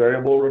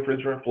multi-variable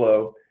refrigerant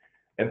flow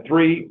and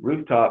 3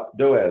 rooftop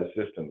DOAS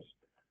systems,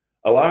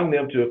 allowing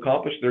them to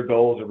accomplish their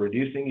goals of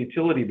reducing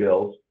utility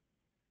bills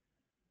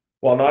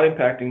while not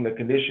impacting the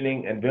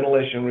conditioning and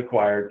ventilation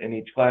required in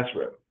each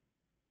classroom.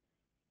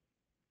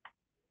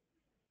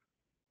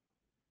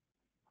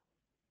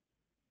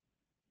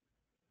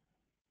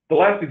 The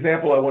last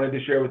example I wanted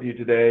to share with you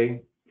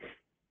today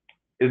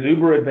is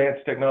Uber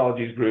Advanced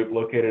Technologies Group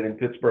located in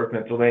Pittsburgh,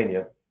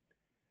 Pennsylvania,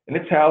 and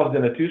it's housed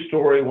in a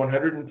 2-story,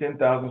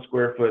 110,000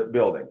 square foot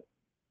building.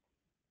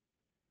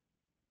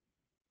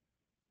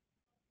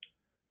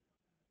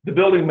 The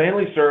building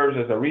mainly serves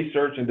as a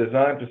research and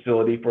design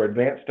facility for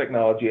advanced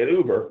technology at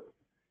Uber,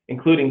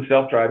 including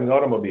self-driving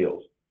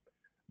automobiles.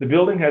 The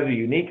building has a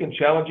unique and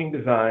challenging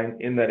design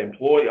in that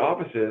employee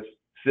offices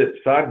sit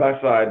side by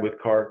side with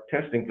car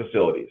testing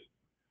facilities.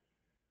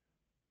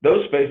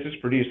 Those spaces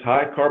produce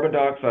high carbon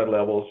dioxide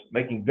levels,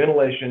 making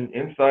ventilation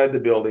inside the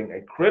building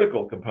a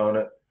critical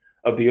component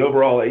of the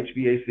overall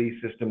HVAC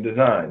system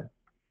design.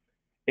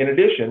 In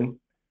addition,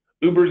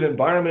 Uber's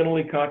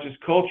environmentally conscious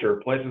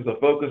culture places a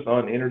focus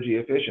on energy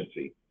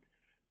efficiency.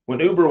 When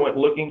Uber went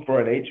looking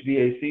for an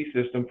HVAC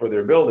system for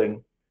their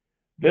building,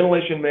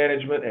 ventilation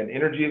management and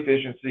energy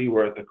efficiency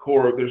were at the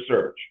core of their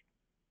search.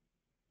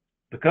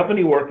 The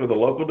company worked with a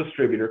local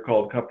distributor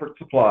called Comfort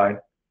Supply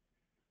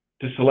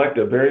to select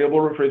a variable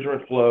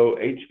refrigerant flow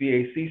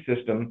HVAC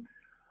system,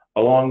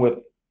 along with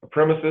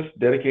premises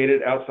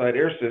dedicated outside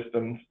air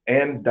systems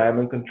and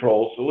diamond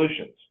control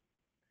solutions.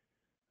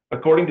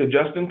 According to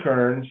Justin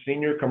Kern,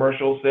 senior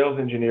commercial sales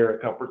engineer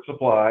at Comfort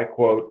Supply,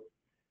 quote,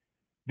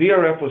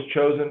 VRF was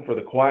chosen for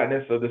the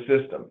quietness of the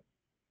system.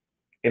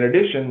 In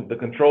addition, the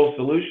control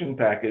solution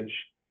package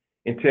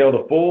entailed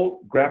a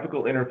full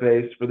graphical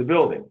interface for the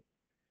building.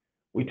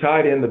 We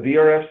tied in the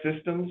VRF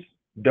systems,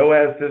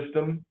 DOAS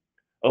system,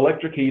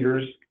 electric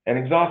heaters, and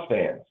exhaust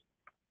fans.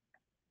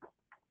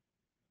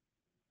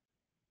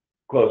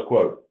 Close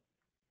quote.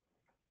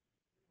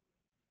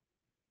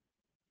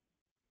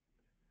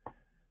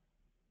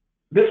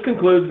 This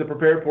concludes the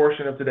prepared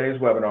portion of today's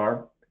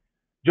webinar.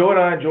 Joe and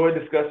I enjoyed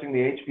discussing the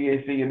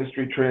HVAC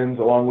industry trends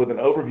along with an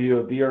overview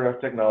of VRF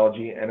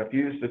technology and a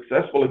few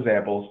successful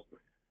examples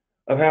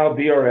of how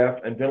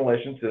VRF and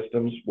ventilation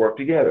systems work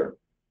together.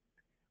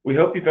 We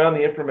hope you found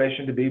the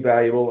information to be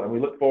valuable, and we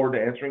look forward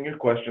to answering your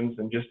questions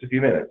in just a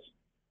few minutes.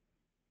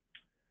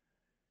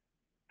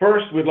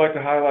 First, we'd like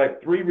to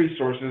highlight 3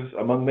 resources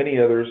among many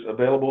others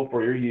available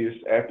for your use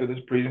after this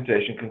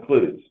presentation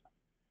concludes.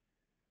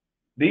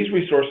 These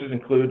resources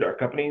include our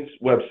company's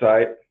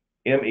website,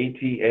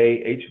 metahvac.com,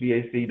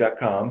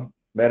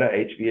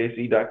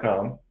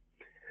 metahvac.com,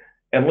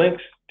 and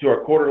links to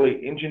our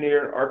quarterly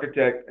engineer,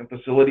 architect, and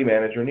facility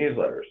manager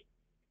newsletters.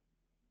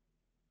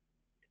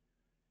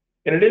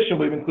 In addition,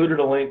 we've included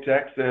a link to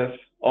access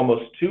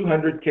almost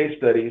 200 case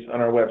studies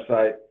on our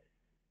website,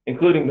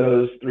 including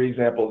those 3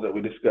 examples that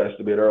we discussed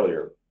a bit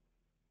earlier.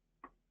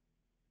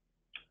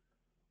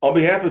 On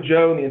behalf of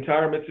Joe and the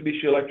entire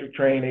Mitsubishi Electric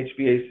Trane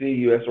HVAC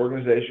US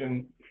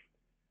organization,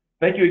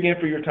 thank you again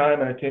for your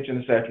time and attention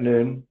this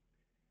afternoon.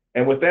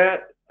 And with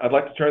that, I'd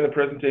like to turn the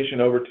presentation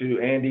over to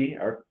Andy,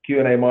 our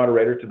Q&A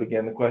moderator, to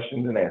begin the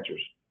questions and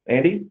answers.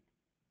 Andy?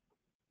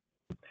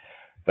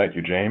 Thank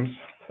you, James.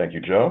 Thank you,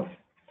 Joe.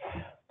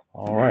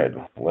 All right,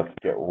 let's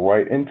get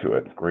right into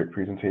it. Great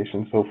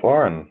presentation so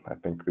far, and I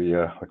think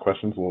the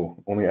questions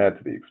will only add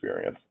to the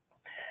experience.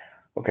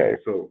 Okay,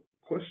 so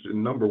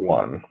question number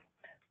 1.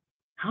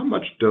 How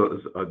much does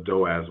a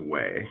DOAS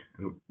weigh,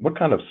 and what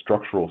kind of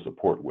structural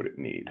support would it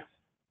need?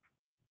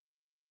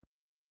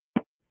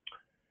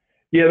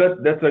 Yeah,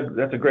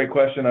 that's a great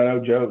question. I know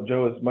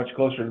Joe is much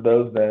closer to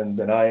those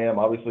than I am.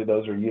 Obviously,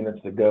 those are units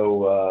that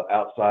go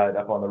outside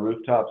up on the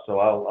rooftop, so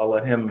I'll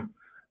let him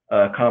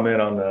comment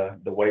on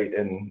the weight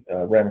and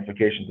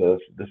ramifications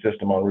of the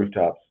system on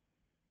rooftops.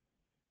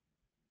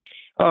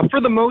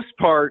 For the most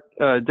part,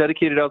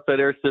 dedicated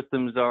outside air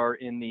systems are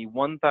in the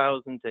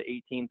 1,000 to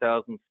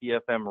 18,000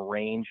 CFM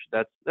range.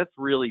 That's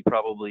really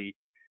probably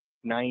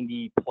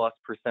 90+%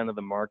 of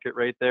the market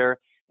right there.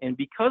 And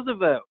because of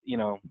that,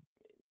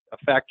 a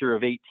factor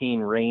of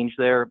 18 range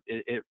there,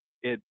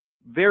 it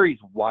varies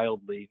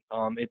wildly.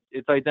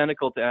 It's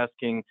identical to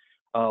asking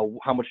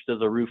how much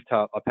does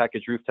a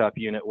packaged rooftop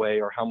unit weigh,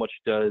 or how much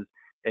does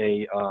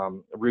a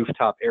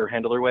rooftop air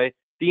handler weigh?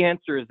 The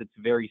answer is it's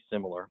very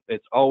similar.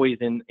 It's always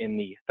in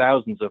the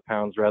thousands of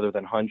pounds rather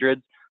than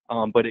hundreds,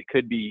 but it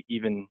could be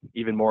even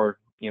more,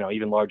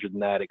 even larger than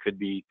that. It could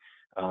be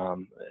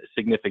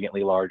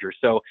significantly larger.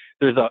 So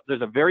there's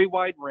a very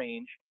wide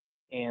range,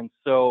 and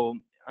so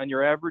on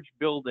your average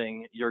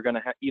building, you're going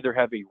to either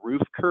have a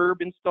roof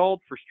curb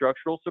installed for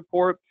structural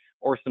support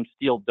or some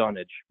steel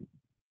dunnage.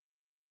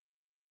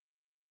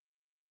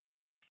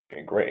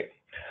 Okay, great.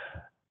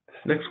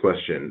 Next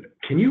question.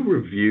 Can you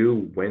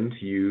review when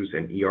to use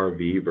an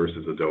ERV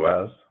versus a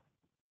DOAS?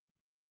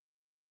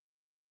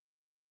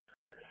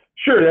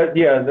 Sure.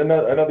 Yeah,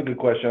 another good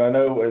question. I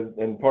know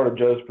in part of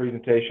Joe's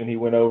presentation, he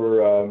went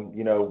over,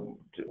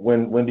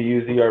 when to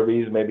use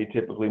ERVs, maybe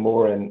typically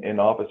more in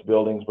office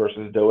buildings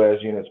versus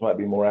DOAS units might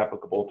be more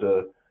applicable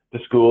to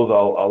schools.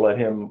 I'll let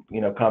him,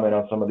 comment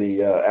on some of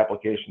the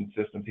application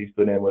systems he's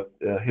put in with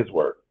his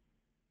work.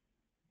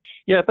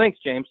 Yeah, thanks,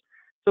 James.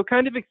 So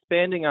kind of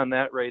expanding on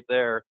that right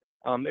there,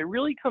 it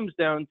really comes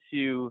down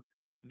to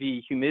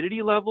the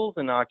humidity levels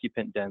and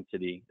occupant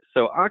density.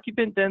 So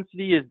occupant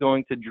density is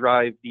going to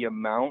drive the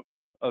amount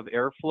of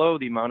airflow,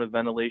 the amount of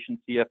ventilation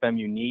CFM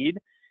you need,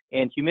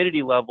 and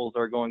humidity levels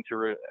are going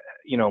to,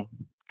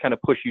 kind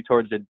of push you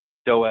towards the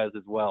DOAS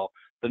as well.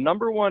 The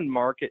number one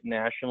market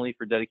nationally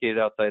for dedicated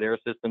outside air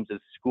systems is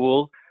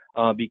schools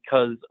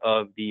because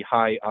of the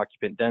high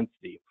occupant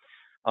density.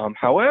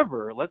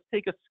 However, let's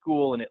take a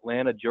school in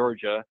Atlanta,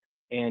 Georgia,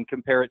 and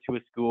compare it to a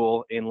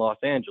school in Los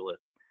Angeles.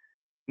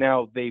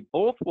 Now, they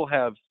both will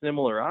have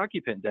similar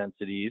occupant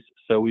densities,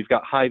 so we've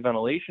got high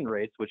ventilation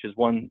rates, which is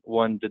one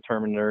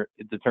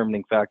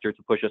determining factor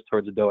to push us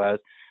towards the DOAS,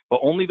 but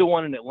only the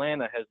one in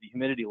Atlanta has the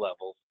humidity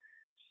levels.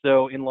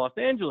 So in Los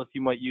Angeles,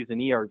 you might use an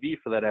ERV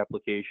for that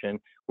application,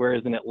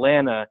 whereas in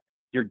Atlanta,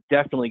 you're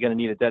definitely going to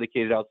need a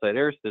dedicated outside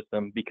air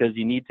system because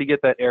you need to get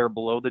that air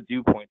below the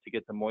dew point to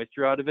get the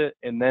moisture out of it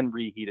and then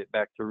reheat it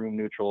back to room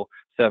neutral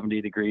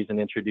 70 degrees and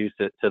introduce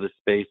it to the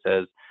space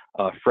as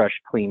fresh,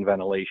 clean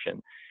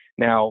ventilation.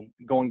 Now,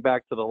 going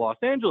back to the Los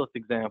Angeles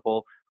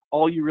example,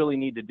 all you really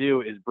need to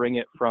do is bring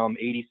it from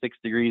 86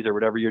 degrees or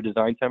whatever your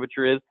design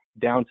temperature is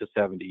down to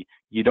 70.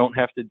 You don't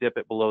have to dip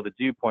it below the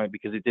dew point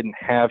because it didn't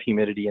have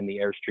humidity in the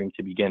airstream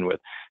to begin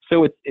with.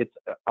 So it's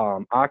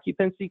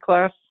occupancy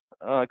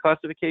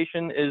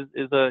classification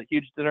is a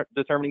huge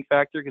determining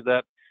factor because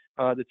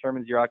that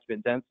determines your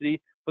occupant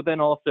density, but then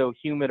also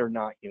humid or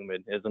not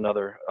humid is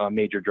another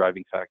major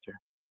driving factor.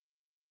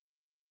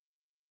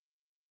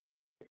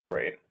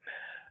 Great.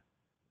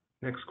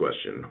 Next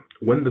question.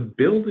 When the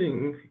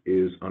building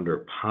is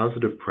under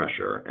positive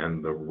pressure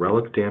and the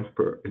relic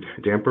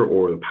damper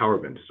or the power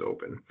vent is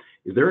open,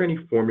 is there any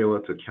formula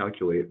to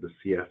calculate the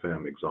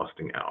CFM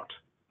exhausting out?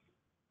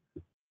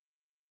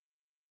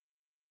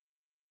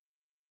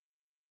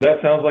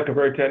 That sounds like a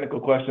very technical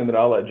question that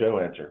I'll let Joe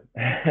answer.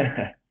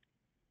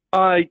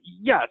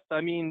 Yes,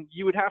 I mean,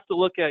 you would have to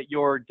look at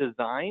your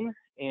design,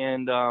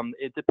 and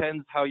it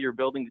depends how your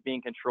building's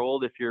being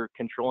controlled. If you're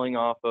controlling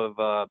off of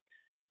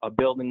a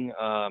building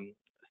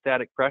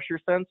static pressure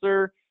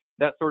sensor,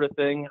 that sort of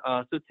thing.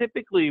 So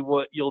typically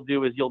what you'll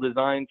do is you'll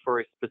design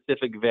for a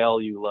specific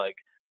value like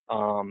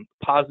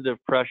positive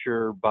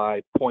pressure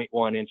by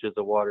 0.1 inches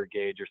of water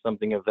gauge or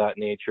something of that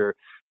nature.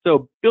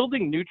 So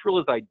building neutral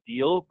is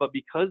ideal, but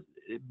because,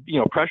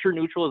 pressure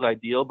neutral is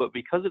ideal, but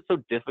because it's so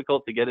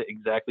difficult to get it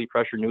exactly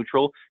pressure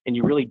neutral and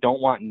you really don't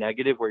want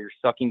negative where you're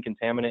sucking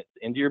contaminants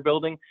into your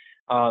building,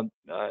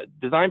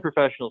 design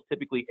professionals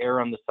typically err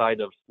on the side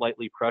of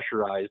slightly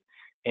pressurized.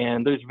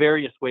 And there's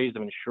various ways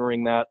of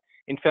ensuring that.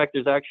 In fact,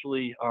 there's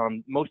actually,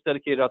 most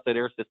dedicated outside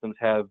air systems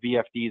have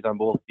VFDs on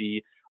both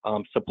the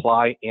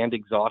supply and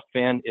exhaust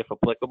fan, if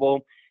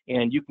applicable,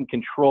 and you can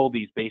control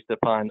these based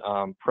upon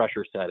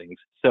pressure settings.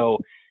 So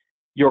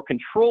your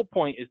control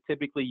point is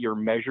typically your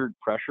measured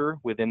pressure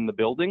within the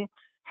building.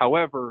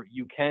 However,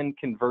 you can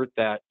convert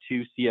that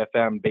to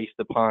CFM based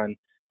upon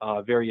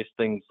various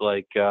things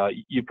like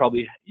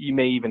you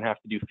may even have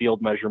to do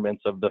field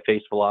measurements of the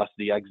face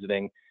velocity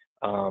exiting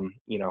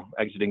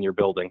your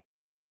building.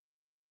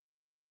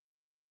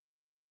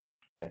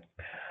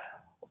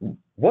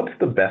 What's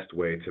the best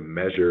way to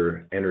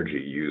measure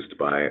energy used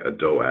by a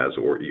DOAS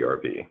or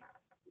ERV?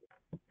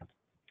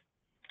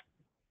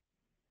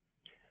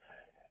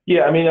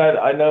 Yeah, I mean,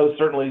 I know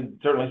certainly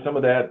some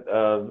of that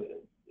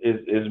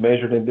is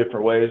measured in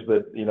different ways,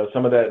 but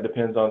some of that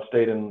depends on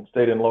state and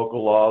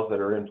local laws that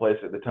are in place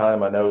at the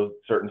time. I know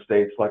certain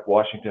states like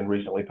Washington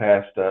recently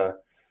passed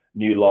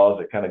new laws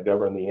that kind of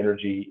govern the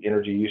energy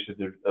usage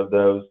of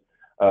those.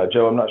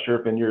 Joe, I'm not sure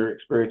if in your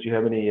experience you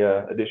have any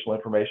additional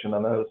information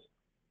on those.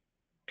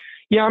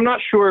 Yeah, I'm not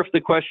sure if the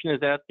question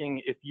is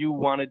asking if you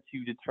wanted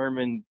to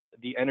determine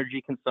the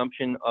energy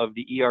consumption of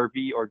the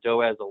ERV or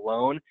DOAS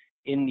alone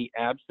in the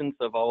absence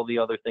of all the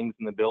other things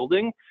in the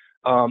building.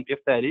 If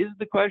that is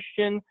the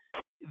question,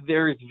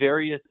 there's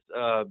various,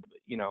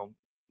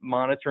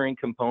 monitoring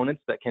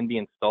components that can be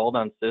installed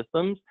on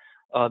systems.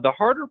 The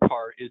harder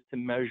part is to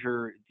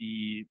measure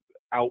the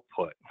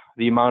output,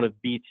 the amount of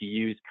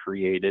BTUs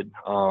created.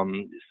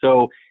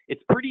 So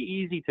it's pretty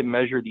easy to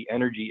measure the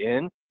energy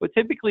in, but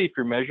typically if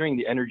you're measuring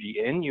the energy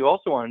in, you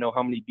also want to know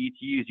how many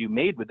BTUs you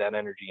made with that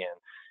energy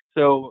in.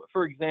 So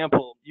for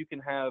example, you can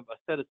have a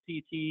set of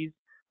CTs,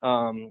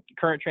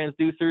 current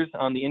transducers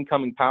on the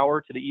incoming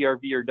power to the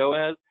ERV or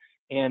DOAS,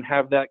 and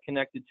have that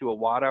connected to a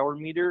watt-hour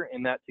meter,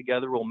 and that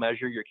together will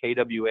measure your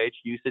kWh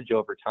usage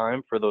over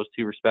time for those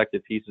two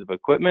respective pieces of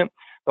equipment.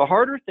 The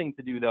harder thing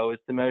to do, though, is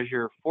to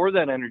measure for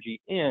that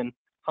energy in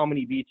how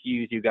many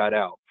BTUs you got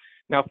out.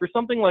 Now, for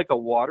something like a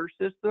water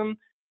system,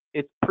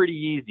 it's pretty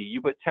easy.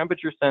 You put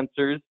temperature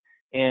sensors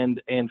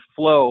and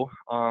flow,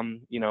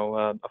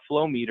 a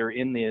flow meter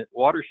in the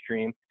water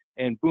stream,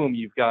 and boom,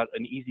 you've got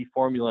an easy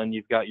formula and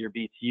you've got your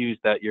BTUs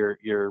that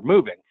you're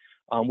moving.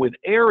 With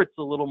air, it's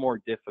a little more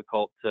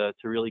difficult to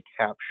really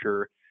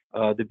capture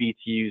the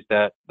BTUs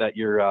that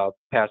you're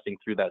passing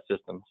through that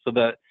system. So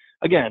that,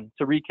 again,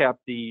 to recap,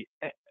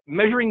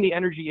 measuring the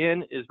energy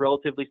in is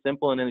relatively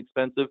simple and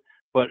inexpensive,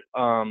 but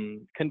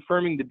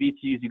confirming the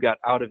BTUs you got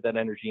out of that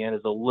energy in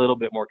is a little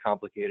bit more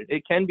complicated.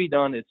 It can be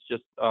done. It's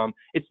just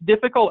it's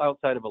difficult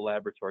outside of a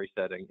laboratory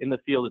setting. In the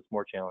field, it's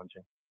more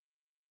challenging.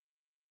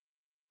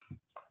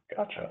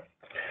 Gotcha.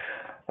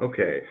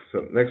 Okay,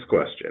 so next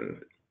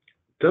question.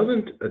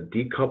 Doesn't a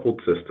decoupled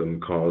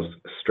system cause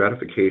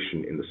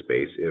stratification in the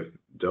space if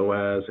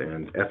DOAS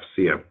and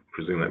FC, I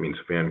presume that means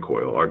fan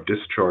coil, are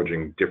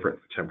discharging different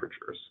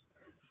temperatures?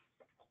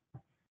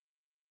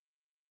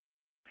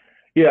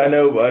 Yeah,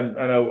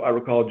 I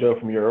recall, Joe,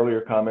 from your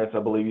earlier comments. I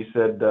believe you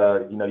said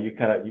you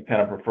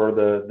kind of prefer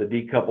the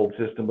decoupled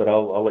system, but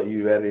I'll let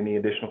you add any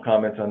additional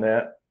comments on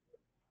that.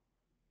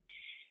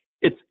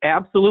 It's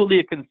absolutely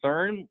a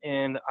concern,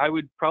 and I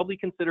would probably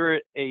consider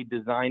it a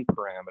design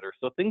parameter.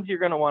 So things you're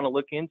going to want to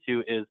look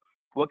into is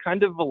what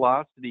kind of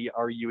velocity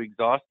are you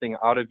exhausting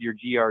out of your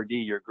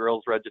GRD, your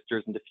grills,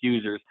 registers, and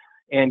diffusers,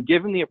 and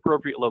given the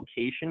appropriate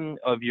location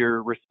of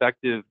your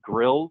respective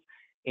grills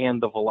and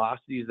the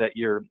velocities that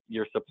you're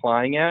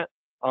supplying at,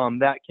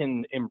 that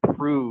can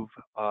improve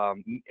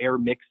air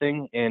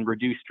mixing and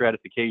reduce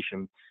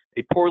stratification.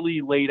 A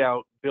poorly laid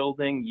out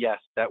building, yes,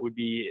 that would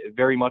be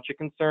very much a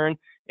concern,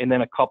 and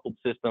then a coupled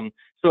system.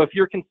 So if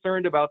you're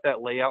concerned about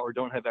that layout or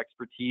don't have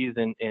expertise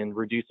in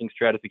reducing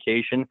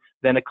stratification,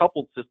 then a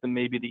coupled system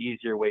may be the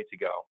easier way to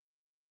go.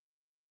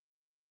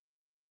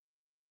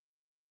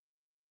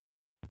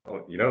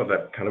 Well,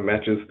 that kind of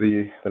matches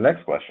the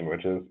next question,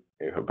 which is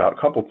about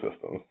coupled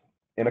systems.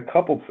 In a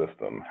coupled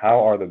system, how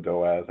are the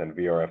DOAS and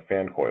VRF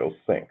fan coils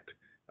synced?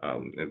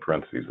 In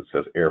parentheses, it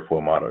says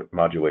airflow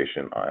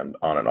modulation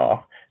on and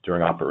off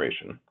during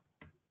operation.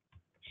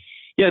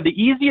 Yeah, the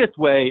easiest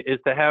way is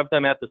to have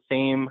them at the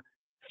same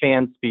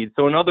fan speed.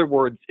 So in other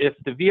words, if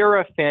the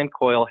VRF fan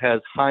coil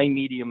has high,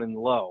 medium, and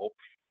low,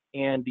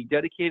 and the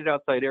dedicated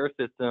outside air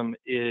system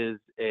is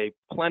a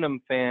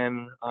plenum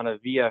fan on a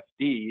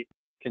VFD,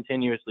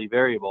 continuously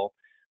variable,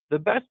 the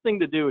best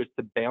thing to do is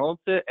to balance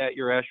it at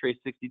your ASHRAE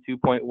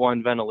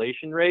 62.1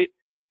 ventilation rate,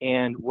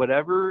 and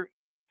whatever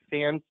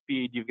fan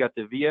speed you've got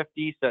the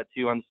VFD set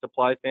to on the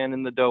supply fan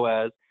and the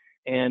DOAS,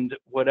 and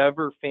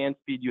whatever fan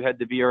speed you had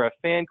the VRF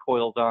fan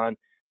coils on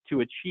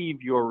to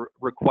achieve your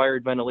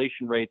required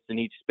ventilation rates in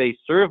each space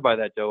served by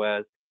that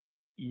DOAS,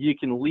 you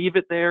can leave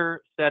it there,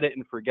 set it,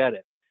 and forget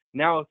it.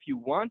 Now, if you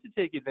want to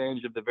take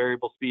advantage of the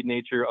variable speed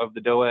nature of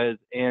the DOAS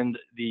and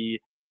the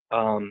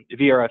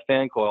VRF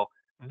fan coil,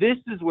 this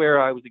is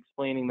where I was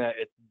explaining that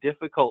it's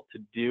difficult to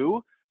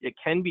do. It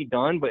can be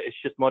done, but it's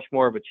just much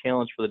more of a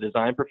challenge for the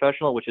design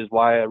professional, which is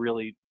why I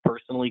really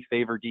personally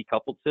favor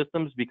decoupled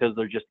systems, because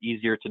they're just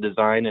easier to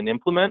design and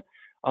implement.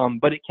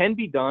 But it can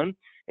be done,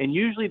 and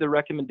usually the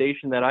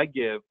recommendation that I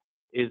give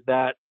is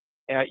that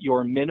at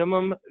your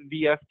minimum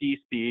VFD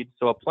speed,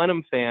 so a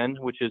plenum fan,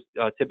 which is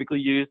typically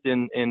used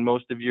in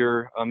most of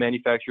your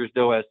manufacturer's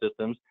DOAS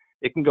systems,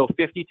 it can go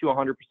 50 to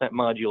 100%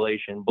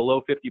 modulation.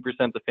 Below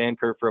 50%, the fan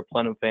curve for a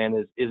plenum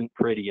fan isn't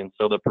pretty, and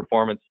so the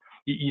performance,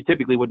 you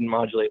typically wouldn't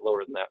modulate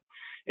lower than that.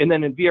 And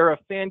then in VRF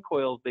fan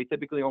coils, they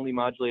typically only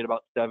modulate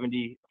about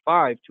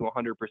 75 to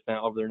 100%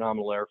 of their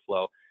nominal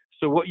airflow.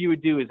 So what you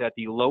would do is at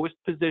the lowest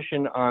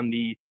position on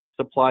the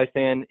supply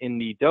fan in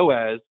the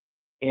DOAS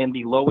and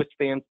the lowest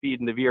fan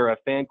speed in the VRF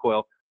fan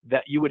coil,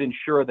 that you would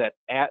ensure that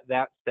at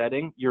that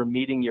setting, you're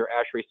meeting your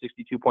ASHRAE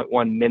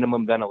 62.1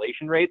 minimum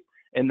ventilation rates.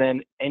 And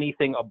then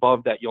anything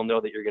above that, you'll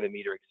know that you're going to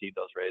meet or exceed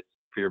those rates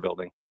for your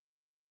building.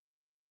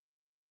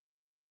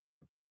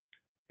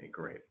 Okay,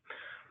 great.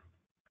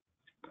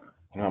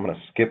 I'm going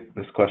to skip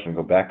this question and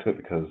go back to it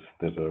because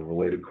there's a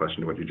related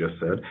question to what you just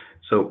said.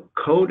 So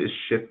code is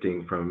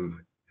shifting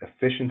from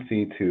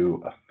efficiency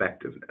to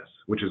effectiveness,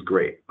 which is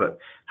great, but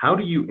how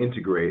do you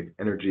integrate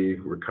energy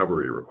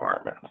recovery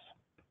requirements?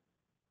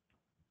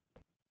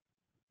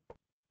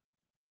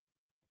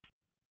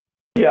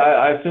 Yeah,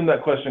 I assume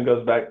that question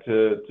goes back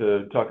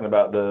to talking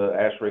about the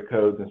ASHRAE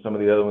codes and some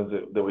of the other ones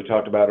that we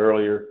talked about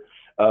earlier.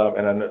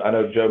 And I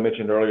know Joe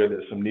mentioned earlier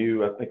that some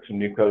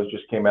new codes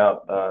just came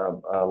out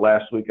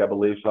last week, I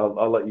believe. So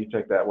I'll let you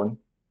take that one.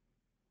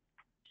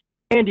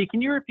 Andy,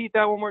 can you repeat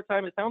that one more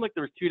time? It sounded like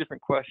there was two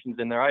different questions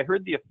in there. I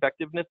heard the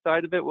effectiveness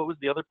side of it. What was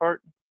the other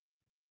part?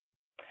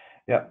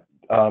 Yeah.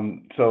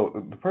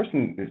 So the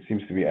person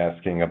seems to be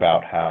asking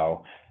about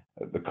how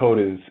the code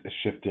is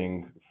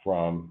shifting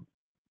from,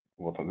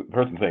 well, the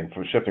person's saying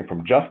shifting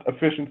from just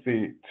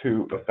efficiency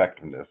to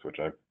effectiveness, which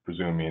I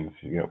presume means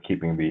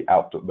keeping the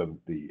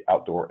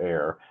outdoor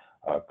air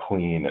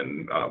clean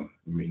and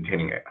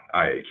maintaining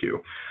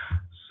IAQ.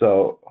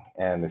 So,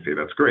 and they say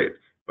that's great,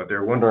 but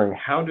they're wondering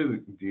how do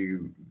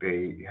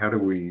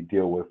we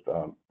deal with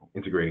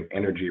integrating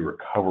energy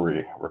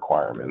recovery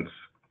requirements,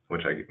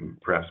 which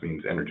perhaps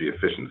means energy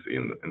efficiency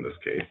in this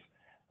case,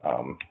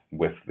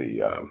 with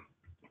the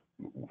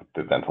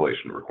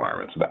ventilation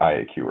requirements, the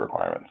IAQ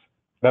requirements.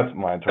 That's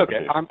my Okay.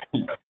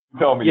 interpretation.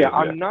 Tell me. Yeah,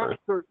 yours, I'm not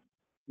certain.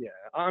 Yeah,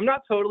 I'm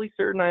not totally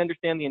certain I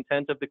understand the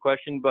intent of the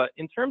question, but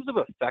in terms of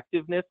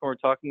effectiveness, when we're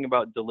talking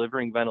about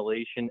delivering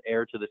ventilation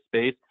air to the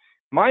space,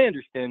 my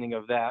understanding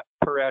of that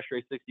per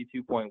ASHRAE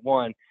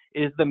 62.1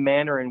 is the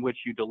manner in which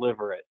you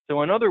deliver it.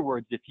 So in other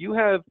words, if you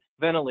have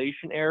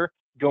ventilation air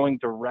going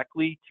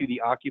directly to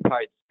the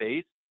occupied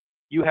space,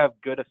 you have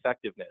good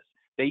effectiveness.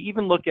 They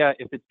even look at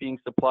if it's being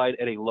supplied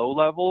at a low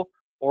level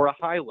or a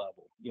high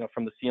level,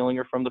 from the ceiling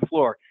or from the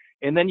floor.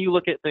 And then you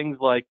look at things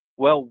like,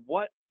 well,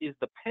 what is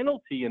the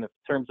penalty in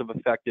terms of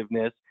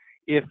effectiveness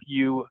if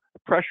you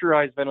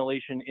pressurize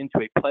ventilation into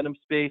a plenum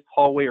space,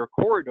 hallway, or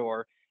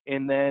corridor,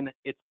 and then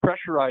it's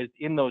pressurized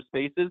in those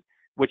spaces,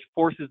 which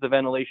forces the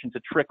ventilation to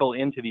trickle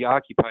into the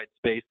occupied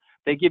space?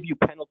 They give you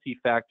penalty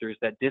factors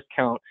that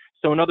discount.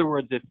 So in other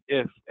words,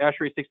 if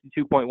ASHRAE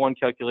 62.1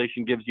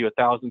 calculation gives you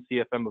 1,000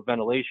 CFM of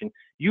ventilation,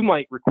 you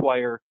might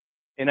require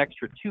an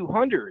extra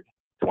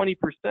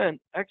 20%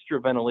 extra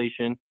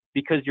ventilation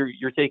because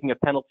you're taking a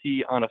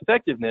penalty on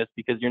effectiveness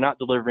because you're not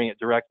delivering it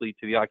directly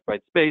to the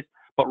occupied space,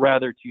 but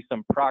rather to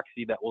some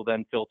proxy that will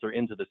then filter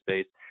into the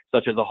space,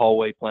 such as a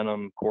hallway,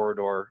 plenum,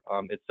 corridor,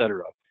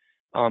 etc.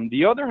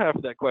 The other half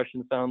of that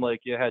question sounded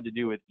like it had to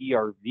do with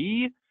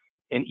ERV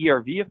and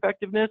ERV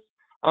effectiveness.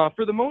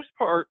 For the most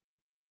part,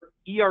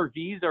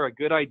 ERVs are a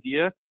good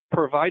idea,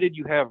 provided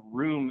you have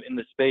room in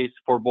the space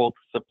for both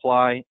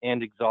supply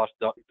and exhaust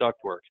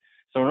ductwork.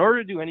 So in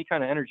order to do any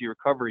kind of energy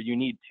recovery, you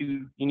need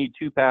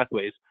two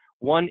pathways,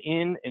 one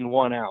in and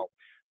one out.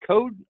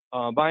 Code,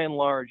 by and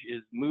large,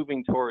 is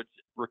moving towards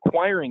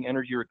requiring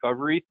energy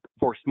recovery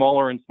for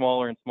smaller and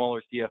smaller and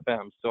smaller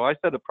CFMs. So I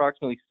said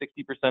approximately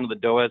 60% of the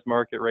DOAS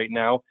market right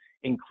now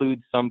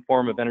includes some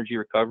form of energy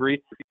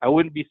recovery. I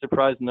wouldn't be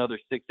surprised in another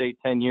 6, 8,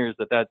 10 years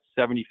that that's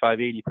 75,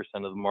 80%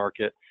 of the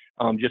market,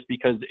 just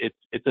because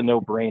it's a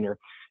no-brainer.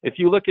 If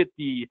you look at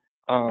the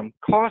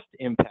cost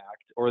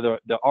impact or the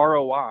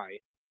ROI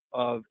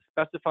of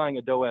specifying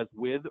a DOAS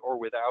with or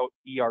without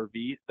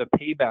ERV, the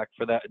payback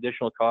for that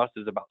additional cost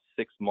is about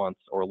 6 months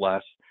or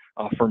less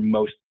for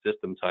most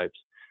system types.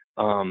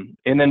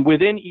 And then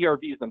within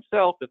ERVs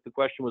themselves, if the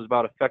question was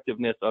about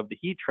effectiveness of the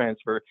heat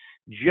transfer,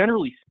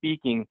 generally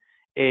speaking,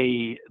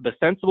 the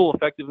sensible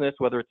effectiveness,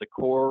 whether it's a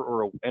core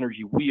or an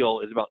energy wheel,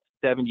 is about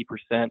 70%,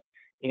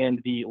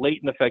 and the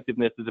latent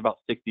effectiveness is about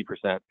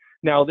 60%.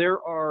 Now, there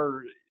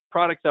are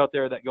products out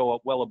there that go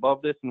up well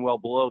above this and well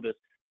below this,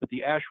 but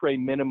the ASHRAE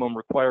minimum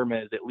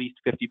requirement is at least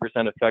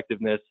 50%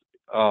 effectiveness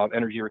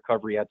energy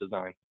recovery at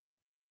design.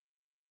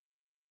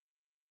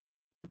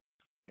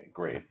 Okay,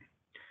 great.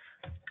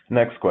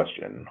 Next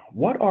question.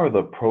 What are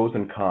the pros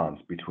and cons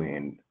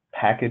between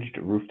packaged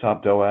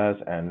rooftop DOAS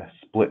and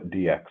split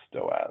DX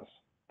DOAS?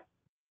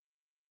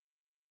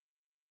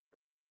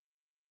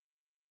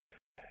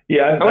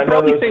 Yeah, I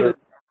know those are...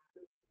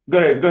 Go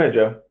ahead,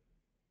 Joe.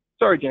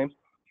 Sorry, James.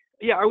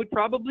 Yeah, I would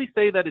probably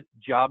say that it's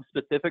job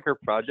specific or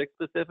project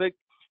specific.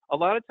 A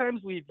lot of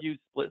times we've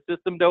used split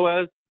system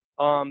DOAS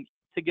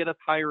to get us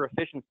higher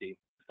efficiency.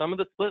 Some of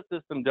the split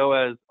system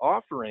DOAS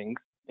offerings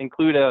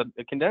include a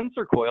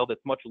condenser coil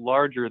that's much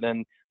larger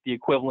than the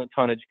equivalent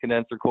tonnage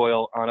condenser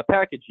coil on a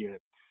package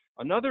unit.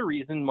 Another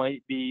reason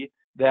might be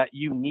that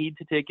you need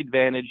to take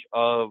advantage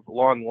of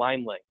long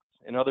line lengths.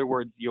 In other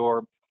words,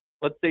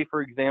 let's say,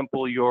 for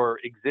example, your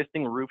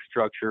existing roof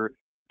structure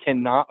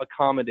cannot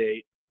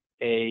accommodate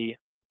a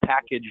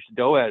packaged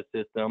DOAS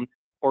system,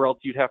 or else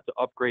you'd have to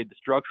upgrade the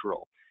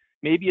structural.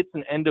 Maybe it's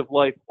an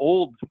end-of-life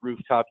old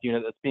rooftop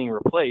unit that's being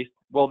replaced.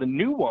 Well, the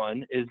new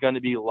one is going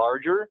to be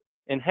larger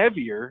and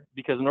heavier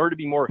because in order to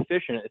be more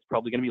efficient, it's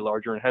probably going to be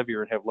larger and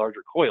heavier and have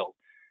larger coils.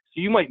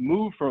 So you might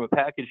move from a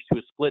package to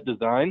a split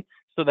design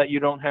so that you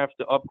don't have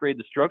to upgrade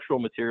the structural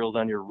materials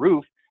on your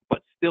roof,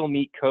 but still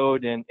meet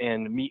code and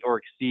meet or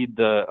exceed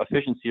the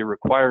efficiency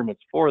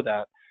requirements for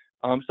that.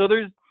 So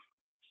there's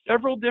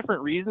several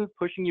different reasons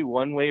pushing you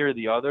one way or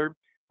the other.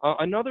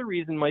 Another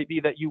reason might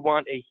be that you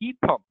want a heat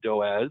pump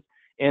DOAS,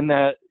 and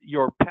that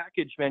your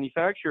package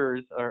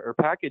manufacturers or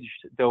packaged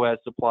DOAS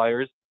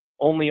suppliers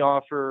only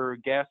offer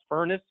gas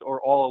furnace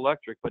or all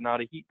electric, but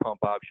not a heat pump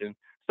option.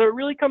 So it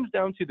really comes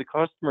down to the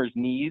customer's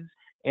needs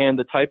and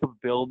the type of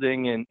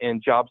building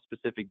and job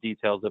specific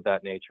details of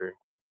that nature.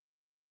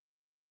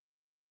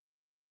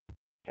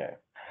 Okay.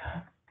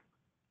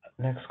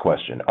 Next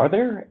question. Are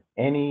there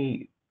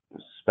any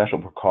special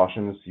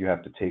precautions you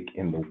have to take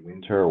in the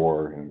winter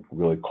or in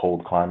really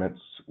cold climates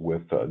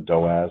with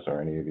DOAS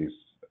or any of these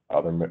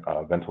other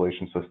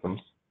ventilation systems?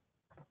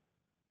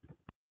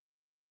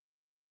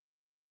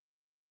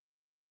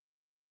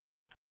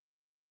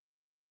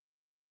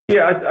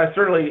 Yeah, I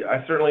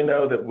certainly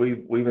know that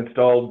we've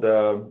installed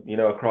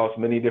across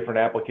many different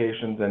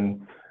applications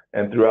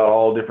and throughout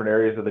all different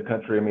areas of the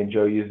country. I mean,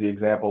 Joe used the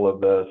example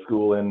of the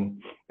school in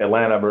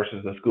Atlanta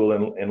versus the school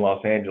in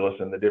Los Angeles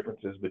and the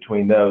differences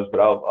between those, but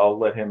I'll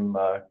let him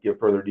give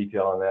further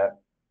detail on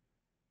that.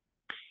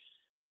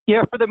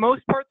 Yeah, for the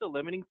most part, the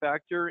limiting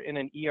factor in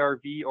an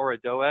ERV or a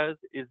DOAS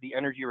is the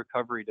energy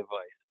recovery device.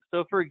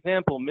 So for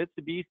example,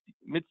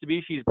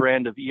 Mitsubishi's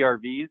brand of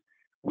ERVs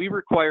we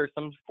require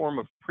some form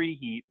of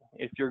preheat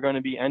if you're going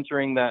to be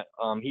entering that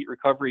heat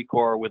recovery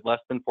core with less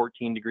than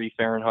 14 degrees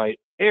Fahrenheit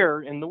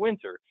air in the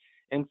winter.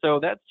 And so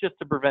that's just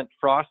to prevent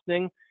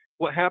frosting.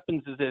 What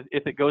happens is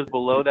if it goes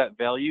below that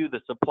value, the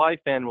supply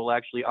fan will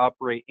actually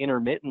operate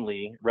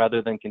intermittently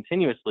rather than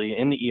continuously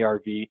in the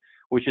ERV,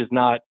 which is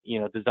not,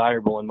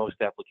 desirable in most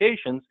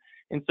applications.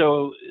 And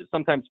so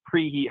sometimes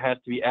preheat has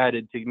to be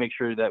added to make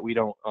sure that we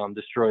don't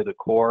destroy the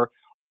core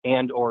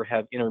and or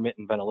have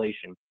intermittent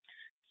ventilation.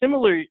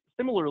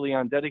 Similarly,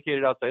 on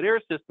dedicated outside air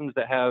systems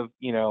that have,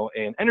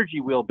 an energy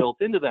wheel built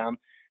into them,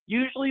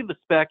 usually the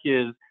spec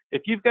is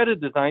if you've got a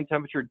design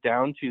temperature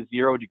down to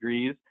 0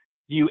 degrees,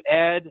 you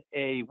add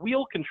a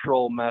wheel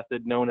control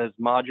method known as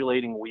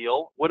modulating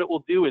wheel. What it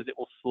will do is it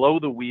will slow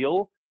the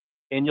wheel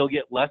and you'll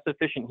get less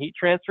efficient heat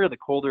transfer the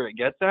colder it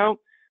gets out.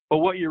 But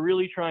what you're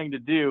really trying to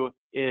do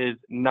is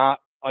not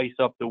ice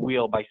up the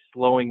wheel by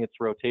slowing its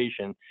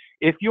rotation.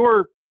 If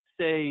you're,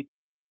 say,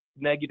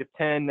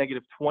 -10,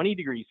 -20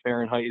 degrees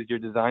Fahrenheit is your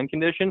design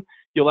condition,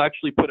 you'll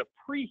actually put a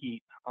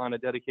preheat on a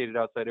dedicated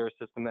outside air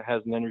system that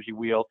has an energy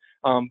wheel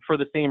for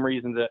the same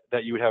reason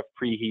that you would have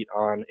preheat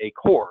on a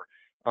core.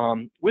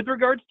 With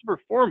regards to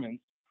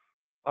performance,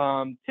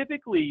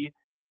 typically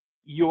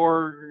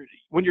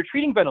when you're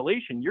treating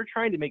ventilation, you're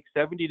trying to make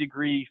 70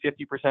 degree,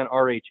 50%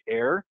 RH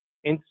air.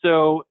 And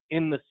so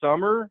in the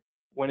summer,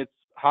 when it's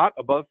hot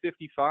above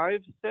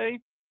 55, say,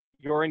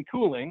 you're in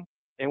cooling.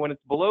 And when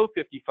it's below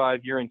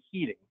 55, you're in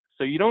heating.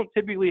 So you don't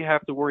typically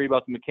have to worry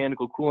about the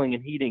mechanical cooling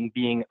and heating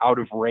being out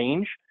of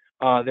range.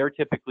 They're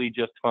typically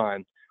just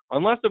fine.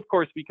 Unless, of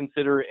course, we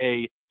consider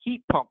a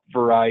heat pump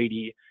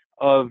variety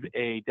of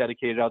a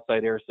dedicated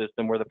outside air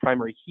system where the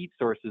primary heat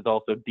source is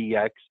also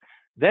DX.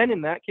 Then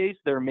in that case,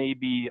 there may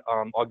be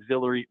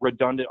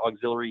redundant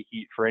auxiliary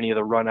heat for any of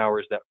the run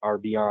hours that are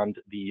beyond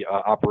the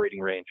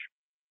operating range.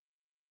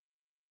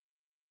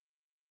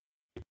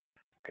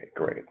 Okay,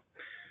 great.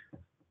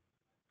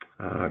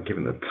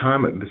 Given the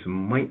time, this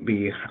might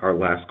be our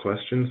last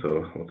question,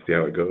 so let's see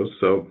how it goes.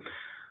 So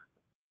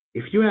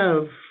if you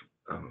have,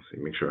 let's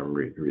see, make sure I'm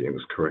reading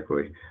this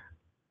correctly.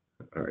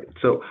 All right,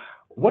 so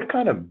what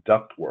kind of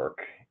ductwork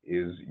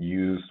is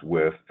used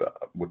with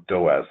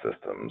DOAS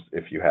systems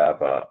if you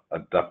have a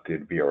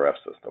ducted VRF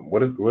system?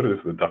 What is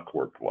the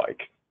ductwork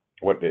like?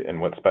 And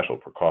what special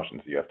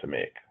precautions do you have to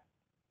make?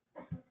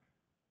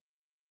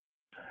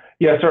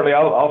 Yeah, certainly.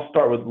 I'll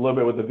start with a little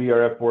bit with the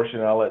VRF portion,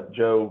 and I'll let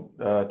Joe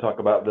talk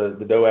about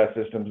the DOAS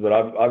systems. But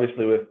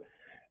obviously, with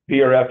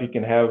VRF, you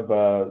can have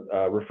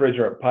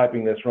refrigerant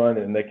piping that's run,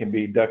 and they can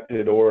be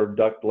ducted or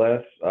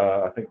ductless.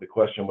 I think the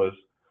question was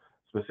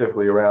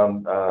specifically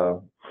around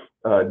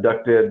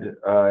ducted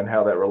and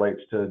how that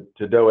relates to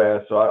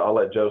DOAS. So I'll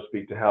let Joe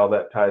speak to how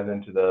that ties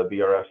into the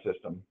VRF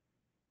system.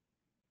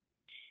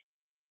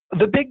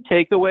 The big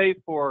takeaway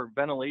for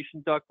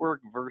ventilation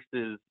ductwork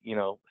versus,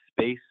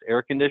 space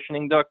air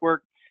conditioning ductwork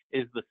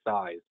is the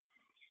size.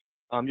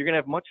 You're going to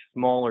have much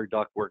smaller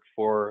ductwork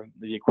for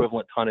the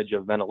equivalent tonnage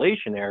of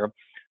ventilation air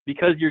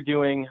because you're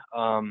doing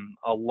a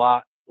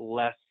lot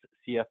less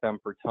CFM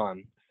per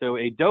ton. So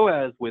a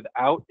DOAS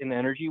without an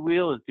energy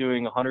wheel is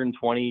doing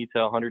 120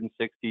 to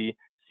 160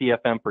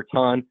 CFM per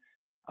ton.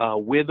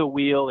 With a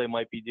wheel, it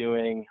might be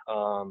doing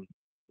 200,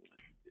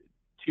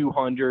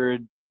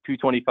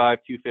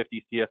 225,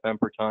 250 CFM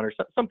per ton, or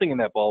something in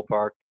that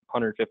ballpark,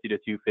 150 to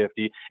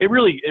 250. It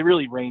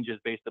really ranges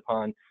based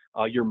upon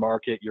your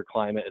market, your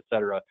climate,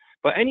 etc.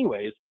 But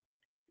anyways,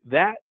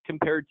 that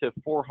compared to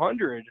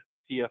 400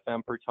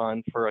 CFM per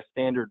ton for a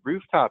standard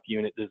rooftop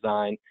unit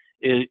design,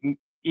 it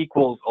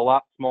equals a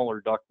lot smaller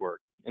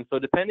ductwork. And so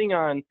depending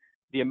on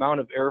the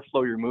amount of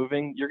airflow you're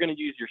moving, you're going to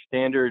use your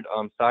standard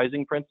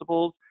sizing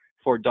principles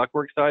for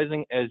ductwork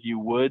sizing as you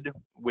would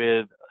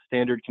with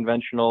standard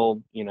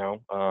conventional,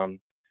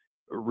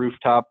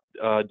 rooftop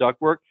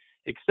ductwork,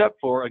 except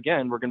for,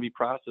 again, we're going to be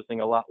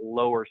processing a lot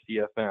lower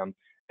CFM.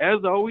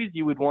 As always,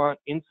 you would want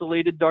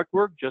insulated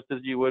ductwork just as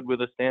you would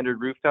with a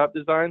standard rooftop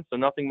design, so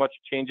nothing much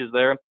changes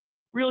there.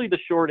 Really, the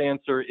short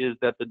answer is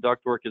that the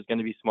ductwork is going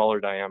to be smaller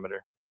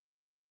diameter.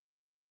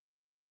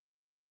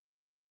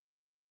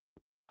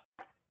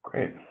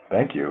 Great,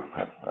 thank you.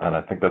 And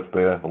I think that's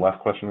the last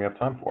question we have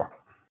time for.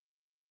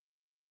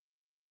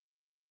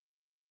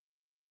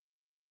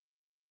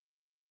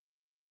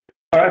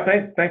 All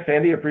right, thanks,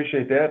 Andy.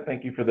 Appreciate that.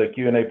 Thank you for the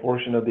Q&A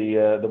portion of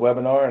the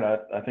webinar, and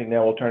I think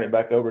now we'll turn it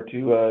back over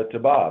to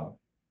Bob.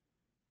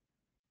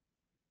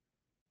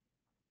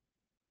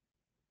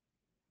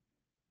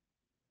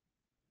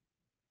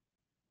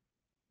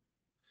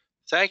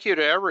 Thank you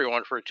to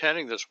everyone for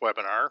attending this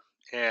webinar,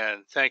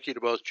 and thank you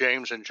to both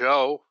James and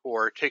Joe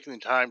for taking the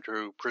time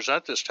to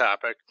present this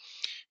topic,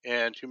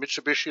 and to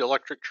Mitsubishi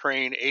Electric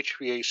Train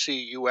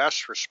HVAC US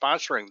for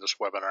sponsoring this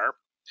webinar.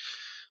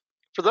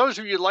 For those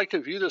of you who'd like to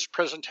view this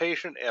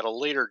presentation at a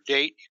later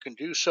date, you can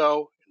do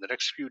so in the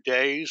next few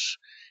days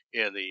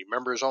in the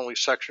members-only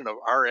section of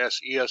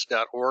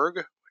RSES.org,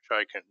 which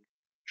I can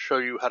show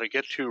you how to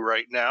get to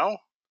right now.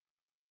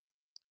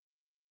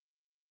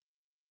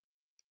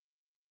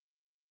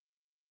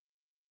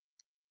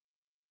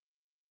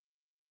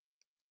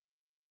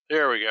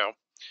 There we go.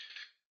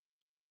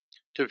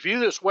 To view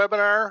this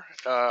webinar,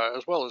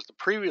 as well as the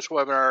previous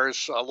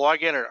webinars,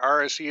 log in at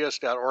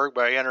rses.org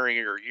by entering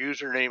your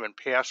username and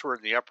password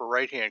in the upper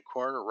right-hand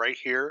corner right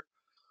here.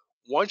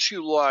 Once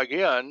you log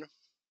in,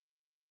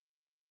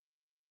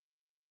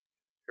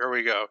 there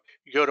we go.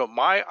 You go to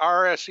My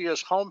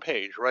RSES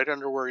homepage right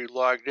under where you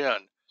logged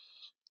in.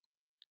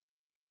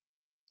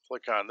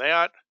 Click on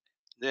that.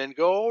 Then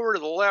go over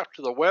to the left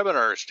to the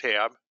Webinars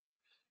tab.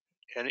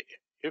 And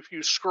if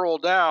you scroll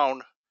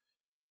down,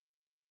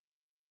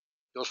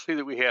 you'll see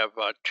that we have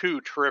two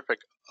terrific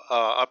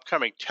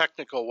upcoming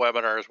technical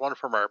webinars, one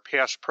from our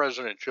past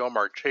president, Joe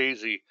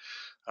Marchese,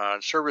 on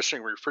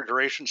servicing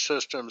refrigeration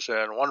systems,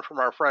 and one from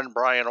our friend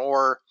Brian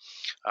Orr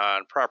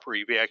on proper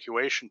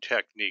evacuation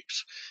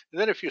techniques.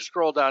 And then if you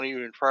scroll down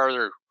even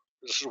farther,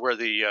 this is where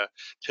the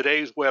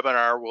today's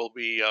webinar will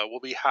be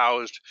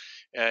housed,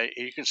 and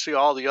you can see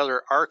all the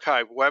other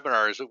archived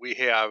webinars that we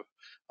have,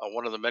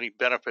 one of the many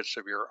benefits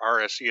of your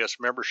RSES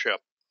membership.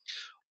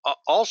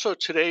 Also,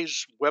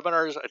 today's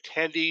webinar's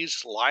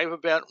attendees live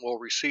event will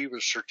receive a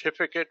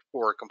certificate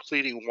for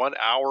completing 1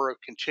 hour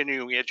of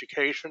continuing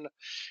education,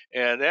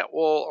 and that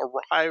will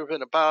arrive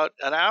in about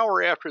an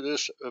hour after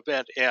this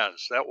event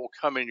ends. That will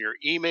come in your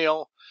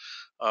email,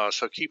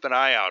 so keep an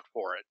eye out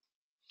for it.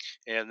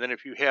 And then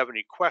if you have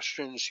any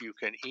questions, you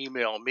can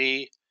email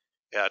me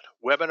at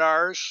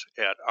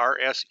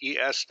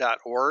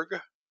webinars@rses.org.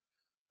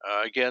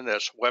 Again,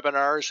 that's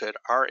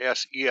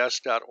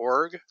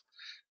webinars@rses.org.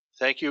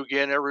 Thank you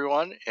again,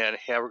 everyone, and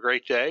have a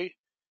great day.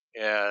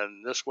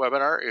 And this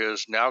webinar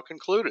is now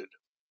concluded.